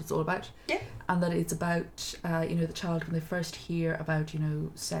 That's what it's all about. Yeah. And that it's about, you know, the child, when they first hear about, you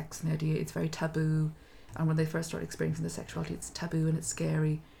know, sex and the idea, it's very taboo. And when they first start experiencing the sexuality, it's taboo and it's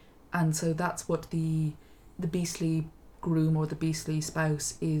scary. And so that's what the beastly groom or the beastly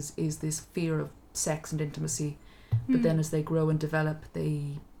spouse is this fear of sex and intimacy. But then as they grow and develop,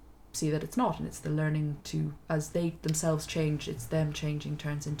 they see that it's not, and it's the learning to, as they themselves change, it's them changing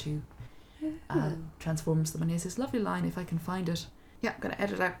turns into, transforms them. And he has this lovely line, if I can find it. Yeah, I'm going to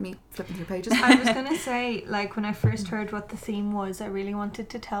edit out me flipping through pages. I was going to say, like, when I first heard what the theme was, I really wanted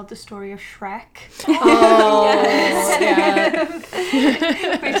to tell the story of Shrek. Oh, yeah.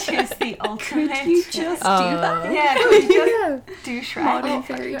 Which is the ultimate. Could you just do that? Yeah, could you just do Shrek? Modern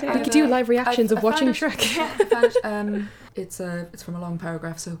fairy tale. We could do live reactions of watching Shrek. It's from a long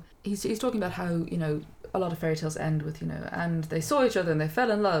paragraph. So he's talking about how, you know, a lot of fairy tales end with, you know, and they saw each other and they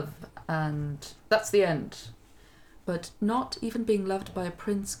fell in love and that's the end. But not even being loved by a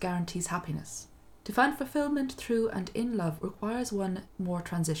prince guarantees happiness. To find fulfillment through and in love requires one more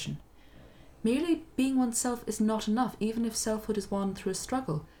transition. Merely being oneself is not enough, even if selfhood is won through a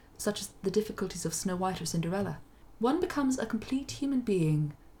struggle, such as the difficulties of Snow White or Cinderella. One becomes a complete human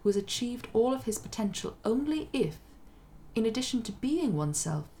being who has achieved all of his potential only if, in addition to being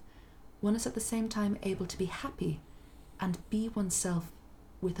oneself, one is at the same time able to be happy and be oneself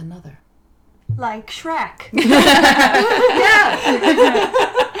with another. Like Shrek.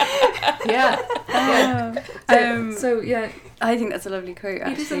 So I think that's a lovely quote,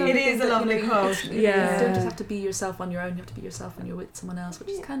 actually. It is a lovely quote. You don't just have to be yourself on your own, you have to be yourself when you're with someone else, which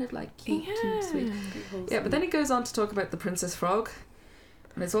is kind of like cute and sweet. Yeah, but then he goes on to talk about the Princess Frog,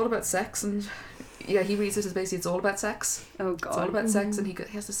 and it's all about sex, and he reads it as basically it's all about sex. Oh God. It's all about sex, and he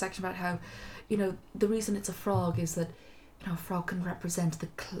has this section about how, you know, the reason it's a frog is that, you know, a frog can represent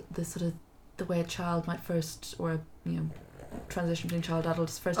the sort of the way a child might first, or you know, transition between child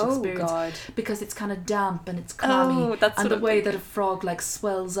adult's first experience. God. Because it's kind of damp and it's clammy, and the way that a frog like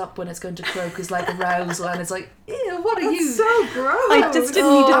swells up when it's going to croak is like arousal, and it's like, ew, what are you? So gross. I just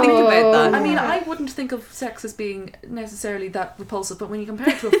didn't need to think about that. I mean, I wouldn't think of sex as being necessarily that repulsive, but when you compare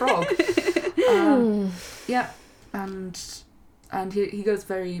it to a frog, and he goes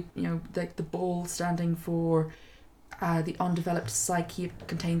very, you know, like the ball standing for the undeveloped psyche. It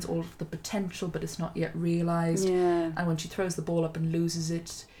contains all of the potential, but it's not yet realised. Yeah. And when she throws the ball up and loses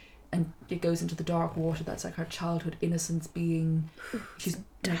it, and it goes into the dark water, that's like her childhood innocence being, she's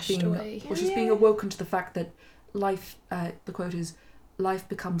dashed away. Well, she's being awoken to the fact that life, the quote is, life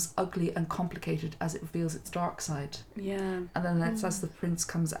becomes ugly and complicated as it reveals its dark side. Yeah. And then that's as the prince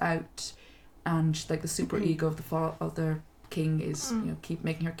comes out, and like the super ego of the king is, you know,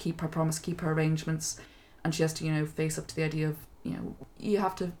 making her keep her promise, keep her arrangements. And she has to, you know, face up to the idea of, you know, you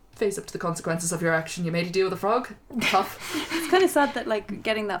have to face up to the consequences of your action. You made a deal with a frog. Tough. It's kind of sad that, like,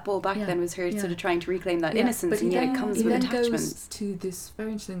 getting that ball back then was her sort of trying to reclaim that innocence, but and yet it comes with attachments. Goes to this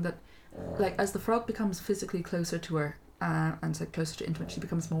very interesting that, like, as the frog becomes physically closer to her, and like closer to intimate, she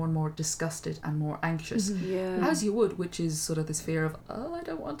becomes more and more disgusted and more anxious. Yeah. As you would, which is sort of this fear of, oh, I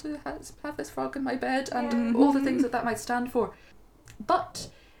don't want to have this frog in my bed, and all the things that might stand for. But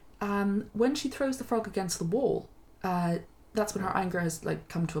when she throws the frog against the wall, that's when her anger has like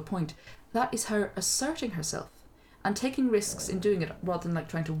come to a point. That is her asserting herself and taking risks in doing it, rather than like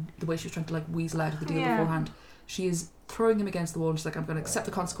the way she was trying to like weasel out of the deal beforehand. She is throwing him against the wall, and she's like, I'm going to accept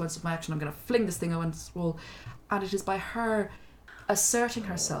the consequences of my action. I'm going to fling this thing against the wall. And it is by her asserting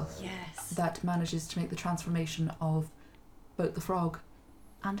herself that manages to make the transformation of both the frog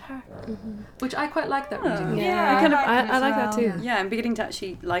and her, which I quite like that reading. I like that too. Yeah, I'm beginning to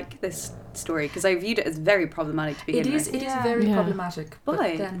actually like this story, because I viewed it as very problematic to begin with. It is very problematic, but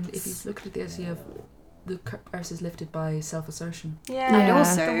But then if you look at the idea of the curse is lifted by self-assertion. And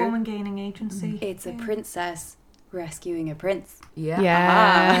also the woman gaining agency. It's a princess rescuing a prince.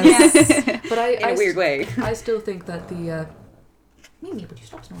 Yes. But in a weird way. I still think that the Mimi, would you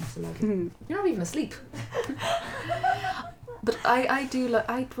stop snoring so loudly? You're not even asleep. But I do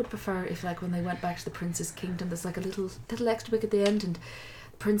I would prefer if, like, when they went back to the prince's kingdom, there's like a little extra bit at the end, and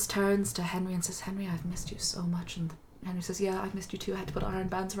the prince turns to Henry and says, Henry, I've missed you so much. And Henry says, yeah, I've missed you too. I had to put iron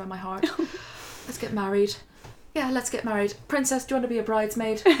bands around my heart. Let's get married. Yeah, let's get married. Princess, do you want to be a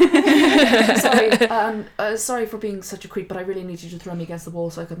bridesmaid? Sorry for being such a creep, but I really need you to throw me against the wall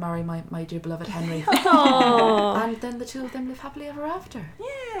so I could marry my dear beloved Henry. And then the two of them live happily ever after.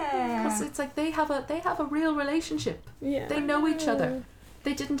 Yeah. Because it's like they have a real relationship. Yeah. They know each other.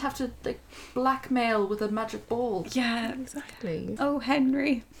 they didn't have to like blackmail with a magic ball. Yeah. Exactly. Oh,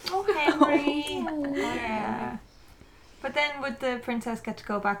 Henry. Oh, Henry. Yeah. But then would the princess get to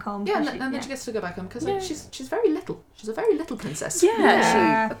go back home? Yeah, Because and then she gets to go back home because like, she's very little. She's a very little princess.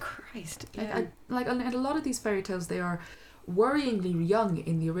 Yeah. Oh, Christ. Yeah. Like in a lot of these fairy tales, they are worryingly young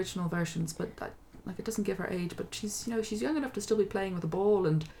in the original versions, but like it doesn't give her age. But she's she's young enough to still be playing with a ball,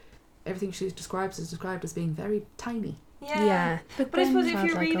 and everything she describes is described as being very tiny. Yeah. But I suppose if sounds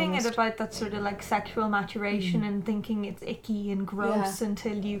you're like reading almost- it about that sort of like sexual maturation and thinking it's icky and gross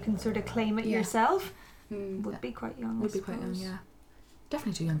until you can sort of claim it yourself, would be quite young. Would be quite young, yeah.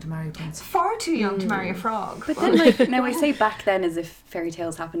 Definitely too young to marry a prince. Far too young to marry a frog. But then, like, now I say back then as if fairy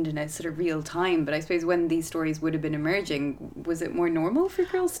tales happened in a sort of real time, but I suppose when these stories would have been emerging, was it more normal for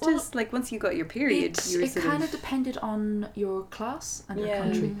girls to, like, once you got your period, you were it sort kind of depended on your class and your Yeah.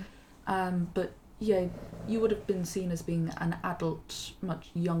 country. But yeah, you would have been seen as being an adult much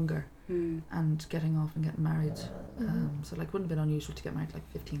younger and getting off and getting married. So like wouldn't have been unusual to get married like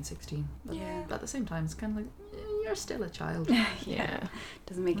 15, 16. But, but at the same time, it's kind of like, you're still a child. Yeah.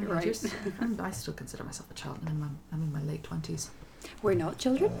 doesn't make it right. I still consider myself a child, and I'm in my late 20s. We're not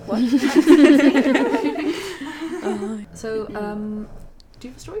children? What? So, do you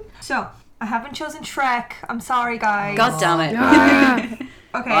have a story? So, I haven't chosen Shrek. I'm sorry, guys. God damn it.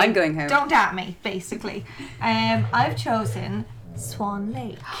 Okay. Well, I'm going home. Don't at me, basically. I've chosen Swan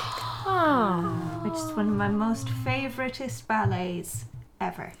Lake, which is one of my most favouriteest ballets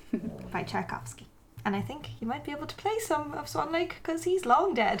ever by Tchaikovsky. And I think you might be able to play some of Swan Lake because he's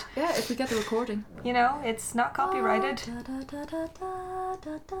long dead. Yeah, if we get the recording. You know, it's not copyrighted.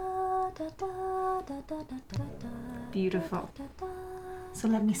 Beautiful. So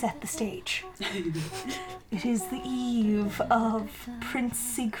let me set the stage. It is the eve of Prince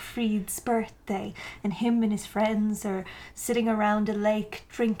Siegfried's birthday, and him and his friends are sitting around a lake,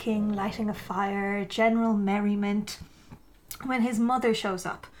 drinking, lighting a fire, general merriment, when his mother shows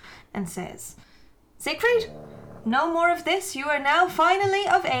up and says, "Siegfried, no more of this. You are now finally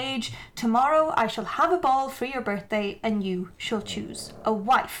of age. Tomorrow I shall have a ball for your birthday, and you shall choose a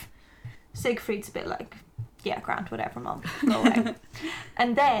wife." Siegfried's a bit like, "Yeah, grand, whatever, Mum, go away."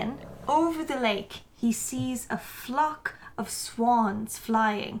 And then, over the lake, he sees a flock of swans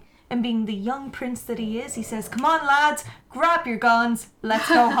flying. And being the young prince that he is, he says, "Come on, lads, grab your guns, let's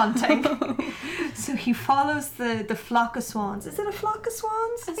go hunting." So he follows the flock of swans. Is it a flock of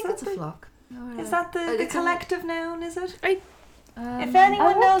swans? I think it's a flock. Is that the It's collective noun, is it? I If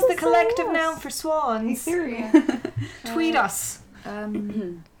anyone I knows want the to say collective yes. noun for swans, tweet us.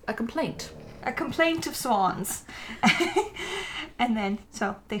 A complaint. A complaint of swans. And then,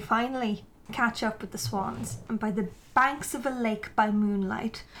 so they finally catch up with the swans, and by the banks of a lake by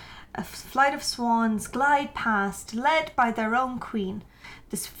moonlight, a flight of swans glide past, led by their own queen.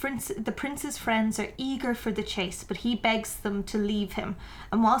 The prince's friends are eager for the chase, but he begs them to leave him,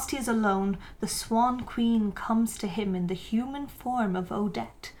 and whilst he is alone, the swan queen comes to him in the human form of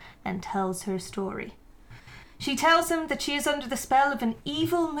Odette and tells her story. She tells him that she is under the spell of an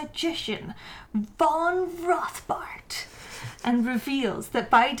evil magician, von Rothbart, and reveals that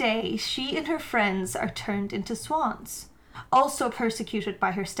by day she and her friends are turned into swans. Also persecuted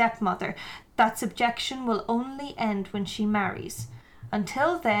by her stepmother, that subjection will only end when she marries.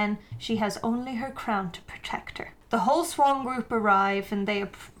 Until then, she has only her crown to protect her. The whole swan group arrive, and they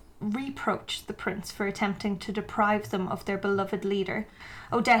reproach the prince for attempting to deprive them of their beloved leader.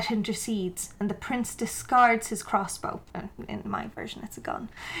 Odette intercedes, and the prince discards his crossbow. In my version, it's a gun.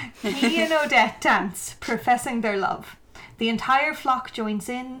 He and Odette dance, professing their love. The entire flock joins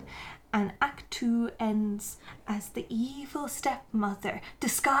in, and Act 2 ends as the evil stepmother,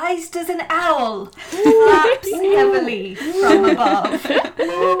 disguised as an owl, flaps heavily from above.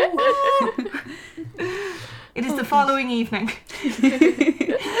 It is the following evening.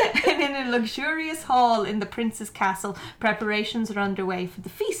 And in a luxurious hall in the prince's castle, preparations are underway for the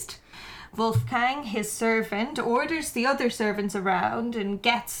feast. Wolfgang, his servant, orders the other servants around, and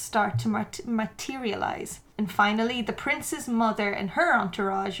guests start to materialize. And finally, the prince's mother and her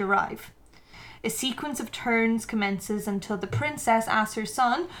entourage arrive. A sequence of turns commences until the princess asks her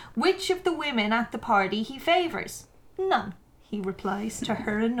son which of the women at the party he favours. "None," he replies, to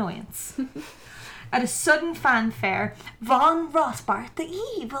her annoyance. At a sudden fanfare, von Rothbart, the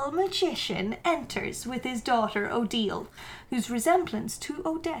evil magician, enters with his daughter Odile, whose resemblance to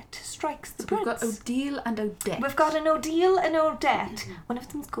Odette strikes the prince. We've got Odile and Odette. We've got an Odile and Odette. One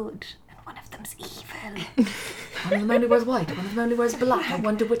of them's good, and one of them's evil. One of them only wears white, one of them only wears black. I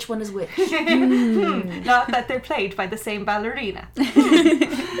wonder which one is which. Not that they're played by the same ballerina.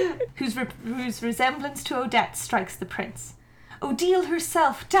 whose resemblance to Odette strikes the prince. Odile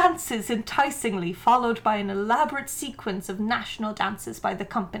herself dances enticingly, followed by an elaborate sequence of national dances by the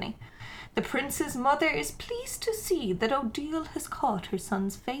company. The prince's mother is pleased to see that Odile has caught her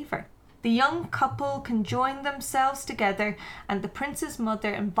son's favour. The young couple can join themselves together, and the prince's mother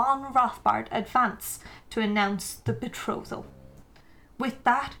and von Rothbart advance to announce the betrothal. With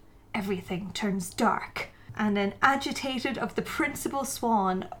that, everything turns dark, and an agitated of the principal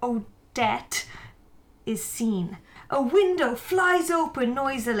swan, Odette, is seen. A window flies open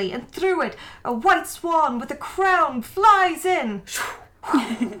noisily, and through it, a white swan with a crown flies in.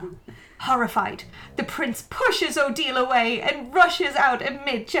 Horrified, the prince pushes Odile away and rushes out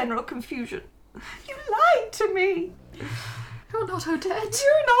amid general confusion. You lied to me! You're not Odette.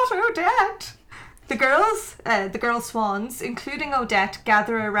 You're not Odette! The girl swans, including Odette,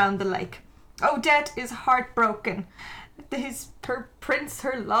 gather around the lake. Odette is heartbroken. Her prince,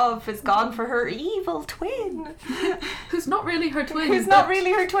 her love, is gone for her evil twin. Who's not really her twin. Who's not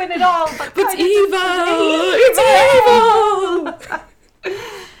really her twin at all. But It's evil! evil! It's evil!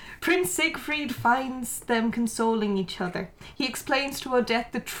 Prince Siegfried finds them consoling each other. He explains to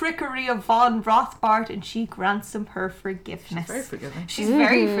Odette the trickery of von Rothbart, and she grants him her forgiveness. Very forgiving. She's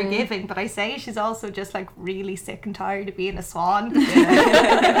very forgiving, but I say she's also just like really sick and tired of being a swan.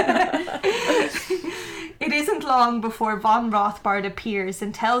 It isn't long before von Rothbart appears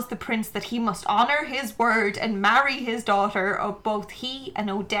and tells the prince that he must honour his word and marry his daughter, or both he and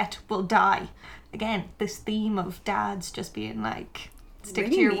Odette will die. Again, this theme of dads just being like, stick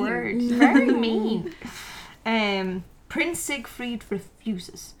Really to your mean. word. Very mean. Prince Siegfried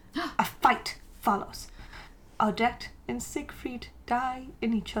refuses. A fight follows. Odette and Siegfried die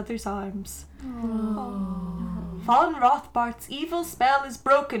in each other's arms. Von Rothbart's evil spell is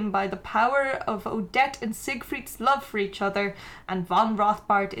broken by the power of Odette and Siegfried's love for each other, and von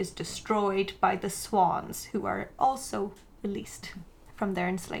Rothbart is destroyed by the swans, who are also released from their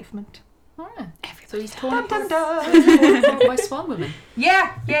enslavement. Alright. So he's torn Dun, dun, apart dun. by swan women.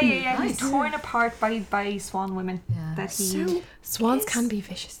 Yeah. He's Nice. torn apart by swan women. Yeah. That he. So, swans can be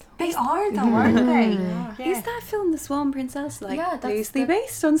vicious. They are though, aren't they? Is that film The Swan Princess like Yeah, that's loosely the-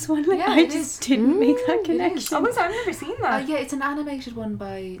 based on Swan Lake? Yeah, I it just is. didn't make that is. connection. Oh, I've never seen that. Yeah, it's an animated one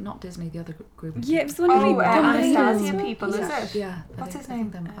by not Disney, the other group. Yeah, it was the one Oh, who made Anastasia Dumbo. people, is it? Yeah. What's his I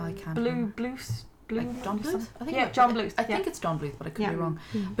think name? I can't Blue, remember. John Bluth? I think Yeah, it- John Bluth. I think it's John Bluth, but I could Yeah. be wrong.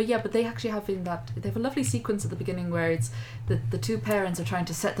 But they actually have in that they have a lovely sequence at the beginning where it's the two parents are trying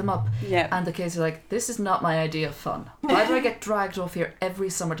to set them up, Yeah. and the kids are like, "This is not my idea of fun. Why do I get dragged off here every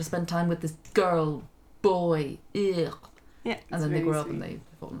summer to spend time with this girl, boy? Ugh." Yeah. And then they really grow up sweet. and they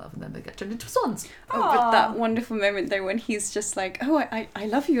fall in love, and then they get turned into swans. Oh, but that Aw. wonderful moment though when he's just like, "Oh, I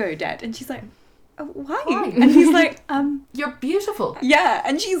love you, Odette," and she's like, "Oh, why?" Why? And he's like, You're beautiful. yeah,"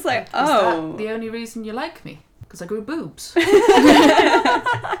 and she's like, Is "Oh." that the only reason you like me? Because I grew boobs.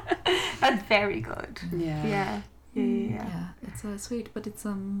 That's very good. Yeah. Yeah. Yeah, it's sweet, but it's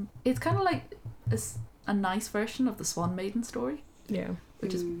kind of like a nice version of the Swan Maiden story, Yeah.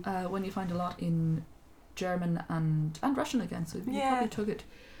 which is one you find a lot in German and Russian again. So you Yeah. probably took it,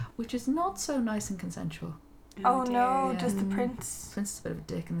 which is not so nice and consensual. Oh no, yeah. does the prince? Prince is a bit of a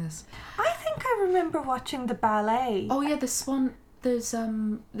dick in this. I think I remember watching the ballet. Oh yeah, the Swan. There's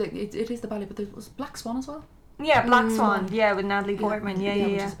it is the ballet, but there was Black Swan as well. Yeah, Black Swan. Yeah, with Natalie Portman. Which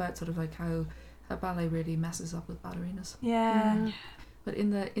Yeah. is about sort of like how ballet really messes up with ballerinas. Yeah. But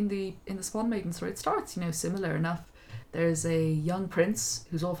in the Swan Maiden story, it starts similar enough. There's a young prince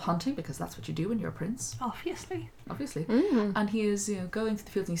who's off hunting because that's what you do when you're a prince, Obviously. obviously. Mm. And he is going through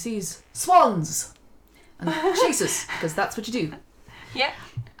the fields and he sees swans and chases because that's what you do. Yeah.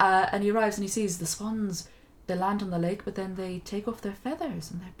 And he arrives and he sees the swans. They land on the lake, but then they take off their feathers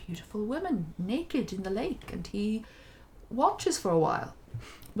and they're beautiful women naked in the lake. And he watches for a while.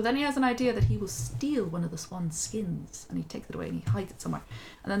 But then he has an idea that he will steal one of the swan's skins and he takes it away and he hides it somewhere.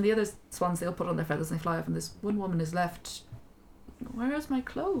 And then the other swans, they'll put on their feathers and they fly off, and this one woman is left, "Where's my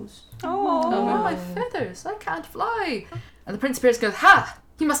clothes? Oh. Where are my feathers? I can't fly." And the Prince Pierce goes, "Ha!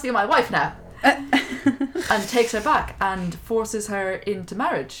 You must be my wife now." And takes her back and forces her into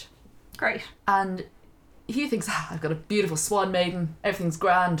marriage. Great. And he thinks, "I've got a beautiful swan maiden, everything's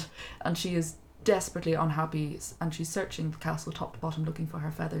grand." And she is desperately unhappy and she's searching the castle top to bottom looking for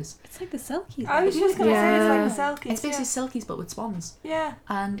her feathers. It's like the Selkies. I was just gonna say Yeah. it's like the Selkies. It's basically Selkies but with swans. Yeah.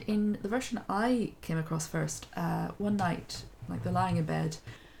 And in the version I came across first, one night, like they're lying in bed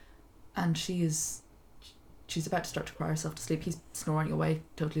and she's about to start to cry herself to sleep. He's snoring away,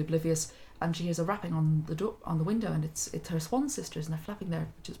 totally oblivious, and she hears a rapping on the door, on the window, and it's her swan sisters, and they're flapping there,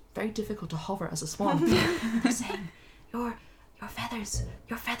 which is very difficult to hover as a swan. They're saying,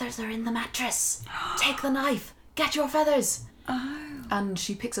 your feathers are in the mattress. Take the knife. Get your feathers." Oh. And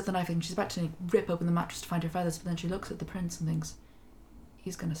she picks up the knife and she's about to rip open the mattress to find her feathers, but then she looks at the prince and thinks,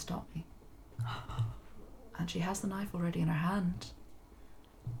 he's going to stop me. And she has the knife already in her hand.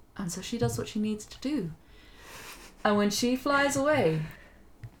 And so she does what she needs to do. And when she flies away,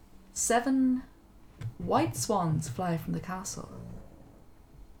 7 white swans fly from the castle.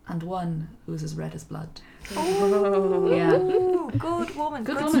 And one who's as red as blood. Oh, Yeah. Good woman.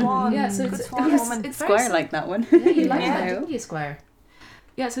 Good Good woman. swan. Yeah, so good it's- swan yes, woman. it's very Squire sim- liked that one. Yeah, you like Yeah. that, didn't you, Squire?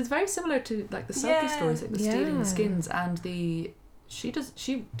 Yeah, so it's very similar to like the Selkie Yeah. stories, like the stealing Yeah. the skins, and she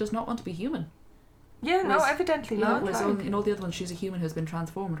does not want to be human. Yeah, no, Whereas- evidently Yeah, not. whereas Like. in all the other ones, she's a human who's been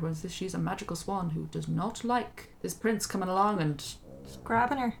transformed, whereas this, she's a magical swan who does not like this prince coming along and,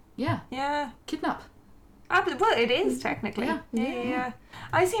 Grabbing her. yeah, Yeah. kidnap. Well, it is technically. Yeah. Yeah.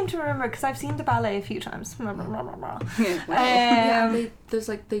 I seem to remember because I've seen the ballet a few times. Wow. Yeah, Um,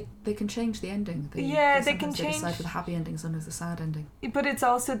 they can change the ending. Yeah, they can sometimes they decide change- for the happy ending, sometimes the sad ending. But it's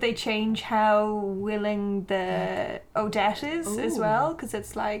also they change how willing the Odette is as Oh. well, because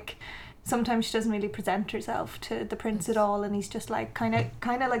it's like sometimes she doesn't really present herself to the prince at all, and he's just like kind of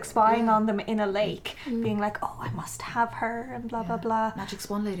like spying Yeah. on them in a lake, being like, "Oh, I must have her," and blah blah Yeah. blah. Magic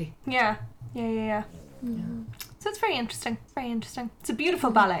Swan Lady. Yeah. So it's very interesting. Very interesting. It's a beautiful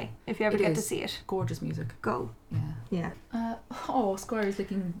ballet if you ever It get to is. see it. Gorgeous music. Go. Yeah. Yeah. Squire is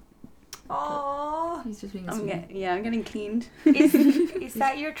looking. Oh, He's just being a I'm sweetie. I'm getting cleaned. is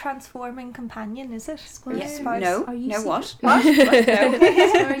that your transforming companion? Is it? Squire? Yeah. Spouse? No. Are you No. What? What? No.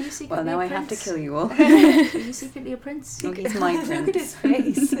 Squire, are you secretly Well, now a I have to prince? kill you all. Are you secretly a prince? Oh, he's my Look at prince. his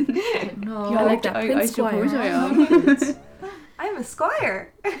face. No. I like that Prince Squire. suppose I am. I'm a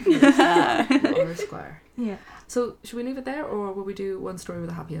squire. Or a squire. Yeah. So, should we leave it there, or will we do one story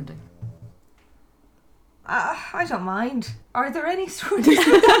with a happy ending? I don't mind. Are there any stories? Well,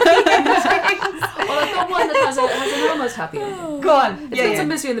 I've got one that has an almost happy ending. Go on. It's got some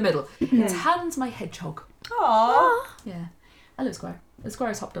mystery in the middle. Yeah. It's Hans my hedgehog. Aww. Yeah. Hello, Squire. The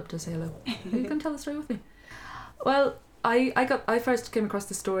Squire's hopped up to say hello. Are you going to tell the story with me? Well, I first came across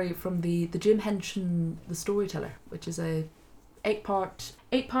the story from the Jim Henson The Storyteller, which is a 8-part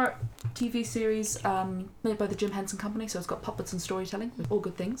TV series made by the Jim Henson Company. So it's got puppets and storytelling, all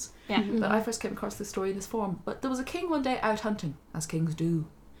good things. Yeah. But I first came across this story in this form. But there was a king one day out hunting, as kings do.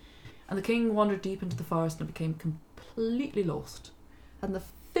 And the king wandered deep into the forest and became completely lost. And the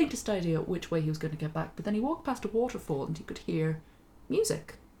faintest idea which way he was going to get back. But then he walked past a waterfall and he could hear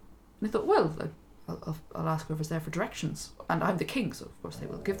music. And he thought, well, I'll ask whoever's there for directions. And I'm the king, so of course they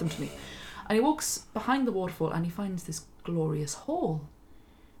will give them to me. And he walks behind the waterfall and he finds this glorious hall.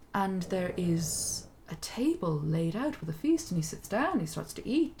 And there is a table laid out with a feast, and he sits down, he starts to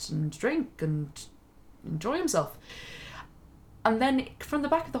eat and drink and enjoy himself. And then from the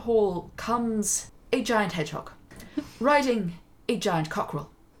back of the hall comes a giant hedgehog, riding a giant cockerel,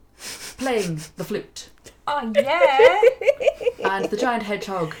 playing the flute. Oh yeah. And the giant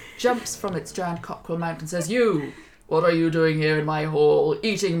hedgehog jumps from its giant cockerel mount and says, "You, what are you doing here in my hall,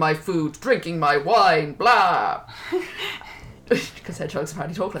 eating my food, drinking my wine, blah." Because hedgehogs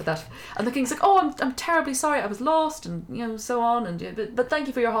apparently talk like that. And the king's like, "Oh, I'm terribly sorry, I was lost," and so on, and but thank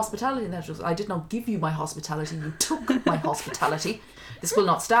you for your hospitality. And the hedgehog goes, "I did not give you my hospitality, you took my hospitality. This will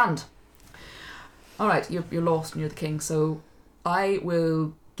not stand. All right, you're lost and you're the king, so I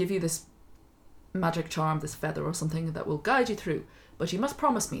will give you this magic charm, this feather or something that will guide you through. But you must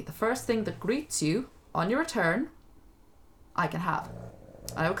promise me the first thing that greets you on your return, I can have.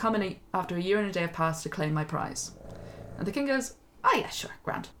 I will come in after a year and a day have passed to claim my prize." And the king goes, "Ah, yeah, sure,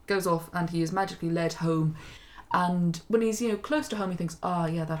 grand." Goes off and he is magically led home. And when he's, close to home, he thinks,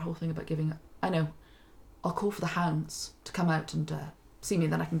 yeah, that whole thing about giving, I know, I'll call for the hounds to come out and see me,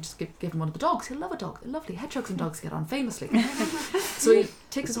 and then I can just give him one of the dogs. He'll love a dog. They're lovely. Hedgehogs and dogs get on famously. So he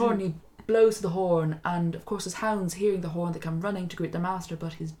takes his horn and he blows to the horn, and of course his hounds, hearing the horn, they come running to greet their master.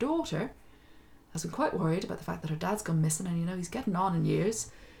 But his daughter has been quite worried about the fact that her dad's gone missing, and he's getting on in years.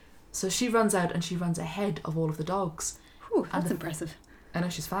 So she runs out and she runs ahead of all of the dogs. Whew, And that's impressive. I know,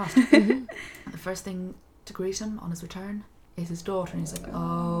 she's fast. And the first thing to greet him on his return is his daughter, and he's like,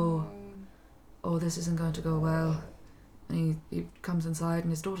 oh, this isn't going to go well. And he comes inside,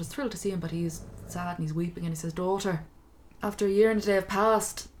 and his daughter's thrilled to see him, but he's sad and he's weeping, and he says, "Daughter, after a year and a day have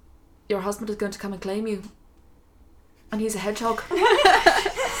passed, your husband is going to come and claim you. And he's a hedgehog."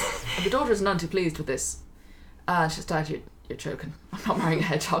 And the daughter is none too pleased with this. And she's like, you're joking. I'm not marrying a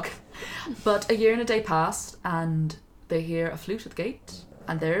hedgehog. But a year and a day passed, and they hear a flute at the gate,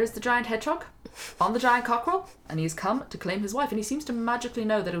 and there is the giant hedgehog on the giant cockerel, and he's come to claim his wife, and he seems to magically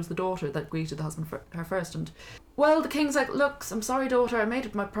know that it was the daughter that greeted the husband for her first. And well, the king's like, look, I'm sorry, daughter, I made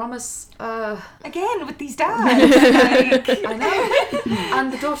it my promise. Again with these dads. Like, I know.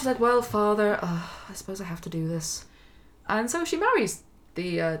 And the daughter's like, well, father, I suppose I have to do this. And so she marries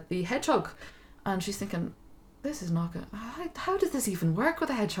the hedgehog, and she's thinking, this is not good. How does this even work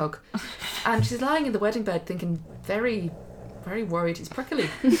with a hedgehog? And she's lying in the wedding bed thinking, very, very worried. He's prickly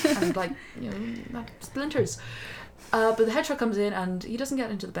and like, splinters. But the hedgehog comes in and he doesn't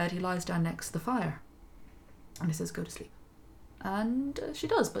get into the bed. He lies down next to the fire, and he says, go to sleep. And she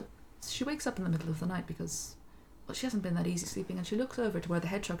does, but she wakes up in the middle of the night because, well, she hasn't been that easy sleeping, and she looks over to where the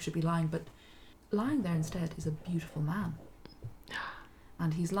hedgehog should be lying, but lying there instead is a beautiful man.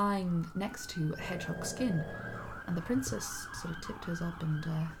 And he's lying next to a hedgehog skin. And the princess sort of tiptoes up, and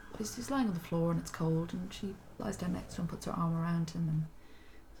he's lying on the floor and it's cold, and she lies down next to him, puts her arm around him and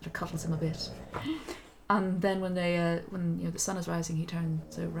sort of cuddles him a bit. And then when the sun is rising, he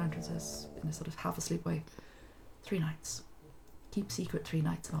turns around and says, in a sort of half asleep way, 3 nights. Keep secret 3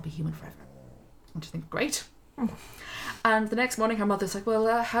 nights and I'll be human forever. And she thinks, great. And the next morning her mother's like,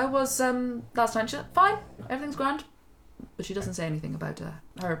 well, how was last night? She's like, fine, everything's grand. But she doesn't say anything about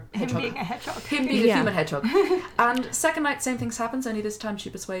her hedgehog. him being a hedgehog. Him being a human hedgehog. And second night, same things happens, only this time she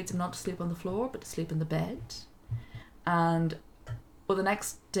persuades him not to sleep on the floor, but to sleep in the bed. And well, the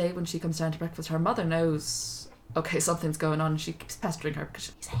next day when she comes down to breakfast, her mother knows, okay, something's going on, and she keeps pestering her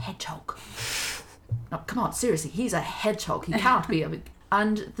because he's a hedgehog. No, come on, seriously, he's a hedgehog. He can't be.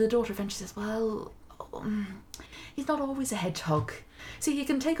 And the daughter eventually says, well, he's not always a hedgehog. See, he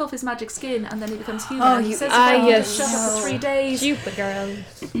can take off his magic skin and then he becomes human. And he says he's shut up for 3 days. Stupid girl.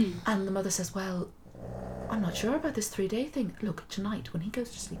 And the mother says, well, I'm not sure about this 3-day thing. Look, tonight when he goes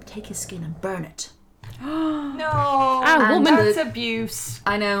to sleep, take his skin and burn it. No, And that's abuse.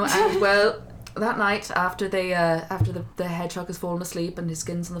 I know. And well, that night after the hedgehog has fallen asleep and his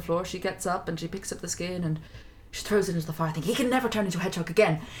skin's on the floor, she gets up and she picks up the skin and she throws it into the fire, thinking he can never turn into a hedgehog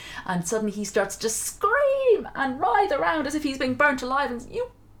again. And suddenly he starts to scream and writhe around as if he's being burnt alive. And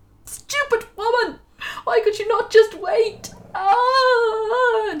you stupid woman, why could you not just wait?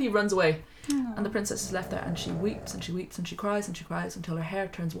 And he runs away. And the princess is left there, and she weeps and she weeps and she cries until her hair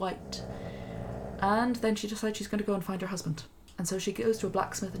turns white. And then she decides she's going to go and find her husband. And so she goes to a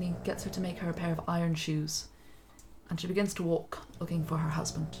blacksmith and he gets her to make her a pair of iron shoes. And she begins to walk looking for her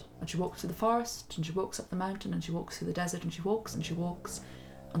husband. And she walks through the forest, and she walks up the mountain, and she walks through the desert, and she walks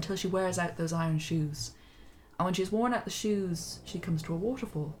until she wears out those iron shoes. And when she's worn out the shoes, she comes to a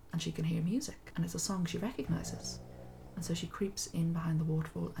waterfall and she can hear music, and it's a song she recognises. And so she creeps in behind the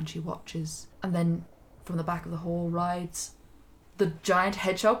waterfall and she watches, and then from the back of the hall rides the giant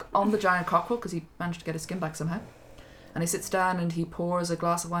hedgehog on the giant cockerel, because he managed to get his skin back somehow. And he sits down and he pours a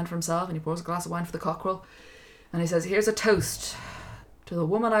glass of wine for himself, and he pours a glass of wine for the cockerel. And he says, here's a toast to the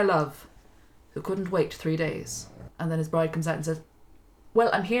woman I love who couldn't wait 3 days. And then his bride comes out and says, well,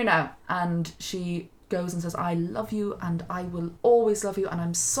 I'm here now. And she goes and says, I love you and I will always love you and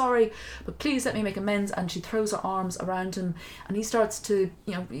I'm sorry, but please let me make amends. And she throws her arms around him and he starts to,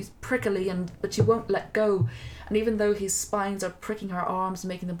 he's prickly, but she won't let go. And even though his spines are pricking her arms and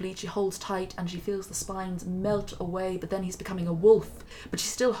making them bleed, she holds tight and she feels the spines melt away, but then he's becoming a wolf. But she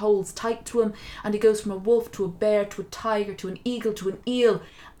still holds tight to him, and he goes from a wolf to a bear to a tiger to an eagle to an eel,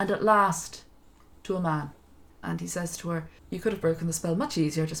 and at last to a man. And he says to her, you could have broken the spell much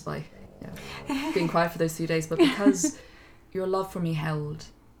easier just by being quiet for those 2 days, but because your love for me held,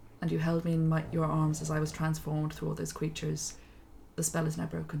 and you held me in your arms as I was transformed through all those creatures, the spell is now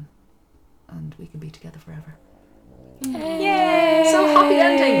broken, and we can be together forever. Yay! So happy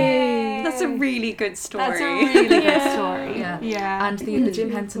ending. That's a really good story. That's a really good story. Yeah. And the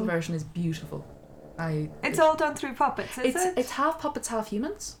Jim Henson version is beautiful. It's all done through puppets, is it? It's half puppets, half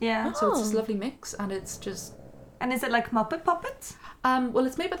humans. Yeah. So it's this lovely mix, and it's just... And is it like Muppet puppets? Well,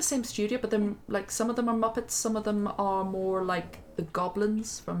 it's made by the same studio, but then some of them are Muppets, some of them are more like the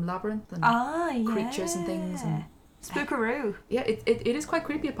goblins from Labyrinth and creatures and things. And Spookaroo. yeah, it is quite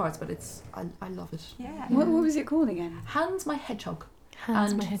creepy at parts, but I love it. Yeah. What was it called again? Hans my Hedgehog.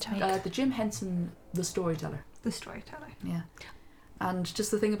 Hans and my Hedgehog. The Jim Henson, the storyteller. The storyteller. Yeah. And just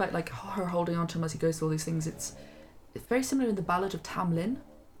the thing about her holding on to him as he goes through all these things, it's very similar in the Ballad of Tam Lin.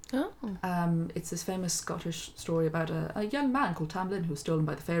 Oh. It's this famous Scottish story about a young man called Tam Lin who was stolen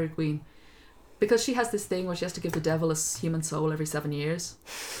by the Fairy Queen, because she has this thing where she has to give the devil a human soul every 7 years.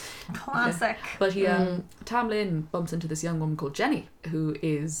 Classic. Yeah. But Tam Lin bumps into this young woman called Jenny, who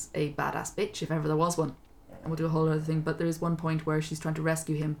is a badass bitch if ever there was one. And we'll do a whole other thing, but there is one point where she's trying to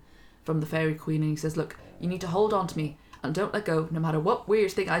rescue him from the Fairy Queen, and he says, look, you need to hold on to me and don't let go, no matter what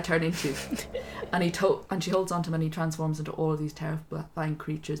weird thing I turn into. And she holds on to him, and he transforms into all of these terrifying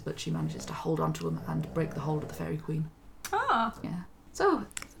creatures, but she manages to hold on to him and break the hold of the Fairy Queen. Oh. Yeah. So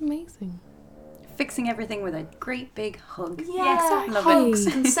It's amazing. Fixing everything with a great big hug. Yeah. Love hugs,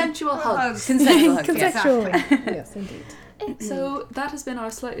 it. consensual hugs. Consensual hugs. Conceptual. Exactly. Yes, indeed. So that has been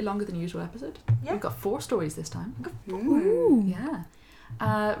our slightly longer than usual episode. Yeah. We've got 4 stories this time. Ooh.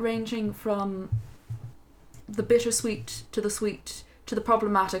 Yeah. Ranging from the bittersweet to the sweet to the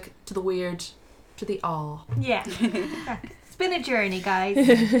problematic to the weird to the awe. Yeah. It's been a journey, guys.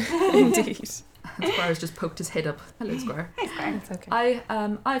 Indeed. Squire's just poked his head up. Hello, Squire. Hey, Squire. It's okay.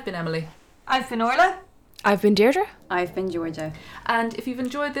 I've been Emily. I've been Orla. I've been Deirdre. I've been Georgia. And if you've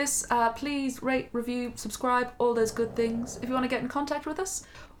enjoyed this, please rate, review, subscribe, all those good things. If you want to get in contact with us,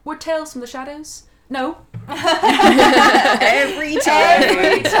 we're Tales from the Shadows. No. Every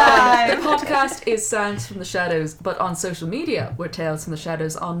Every time. The podcast is Sounds from the Shadows, but on social media, we're Tales from the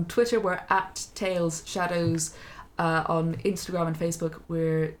Shadows. On Twitter, we're at Tales Shadows. On Instagram and Facebook,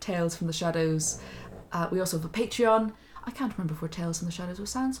 we're Tales from the Shadows. We also have a Patreon. I can't remember if we're Tales from the Shadows or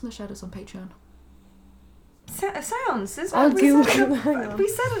Sounds from the Shadows on Patreon. Sounds. Is I'll we Google set it it. Hang up, on. we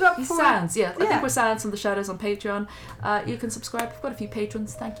set it up for Sounds, yeah. I Yeah. think we're Sounds from the Shadows on Patreon. You can subscribe. We've got a few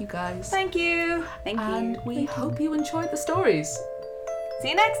patrons. Thank you, guys. Thank you. Thank And you. we hope you enjoyed the stories. See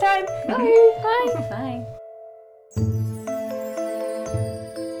you next time. Bye. Bye. Bye.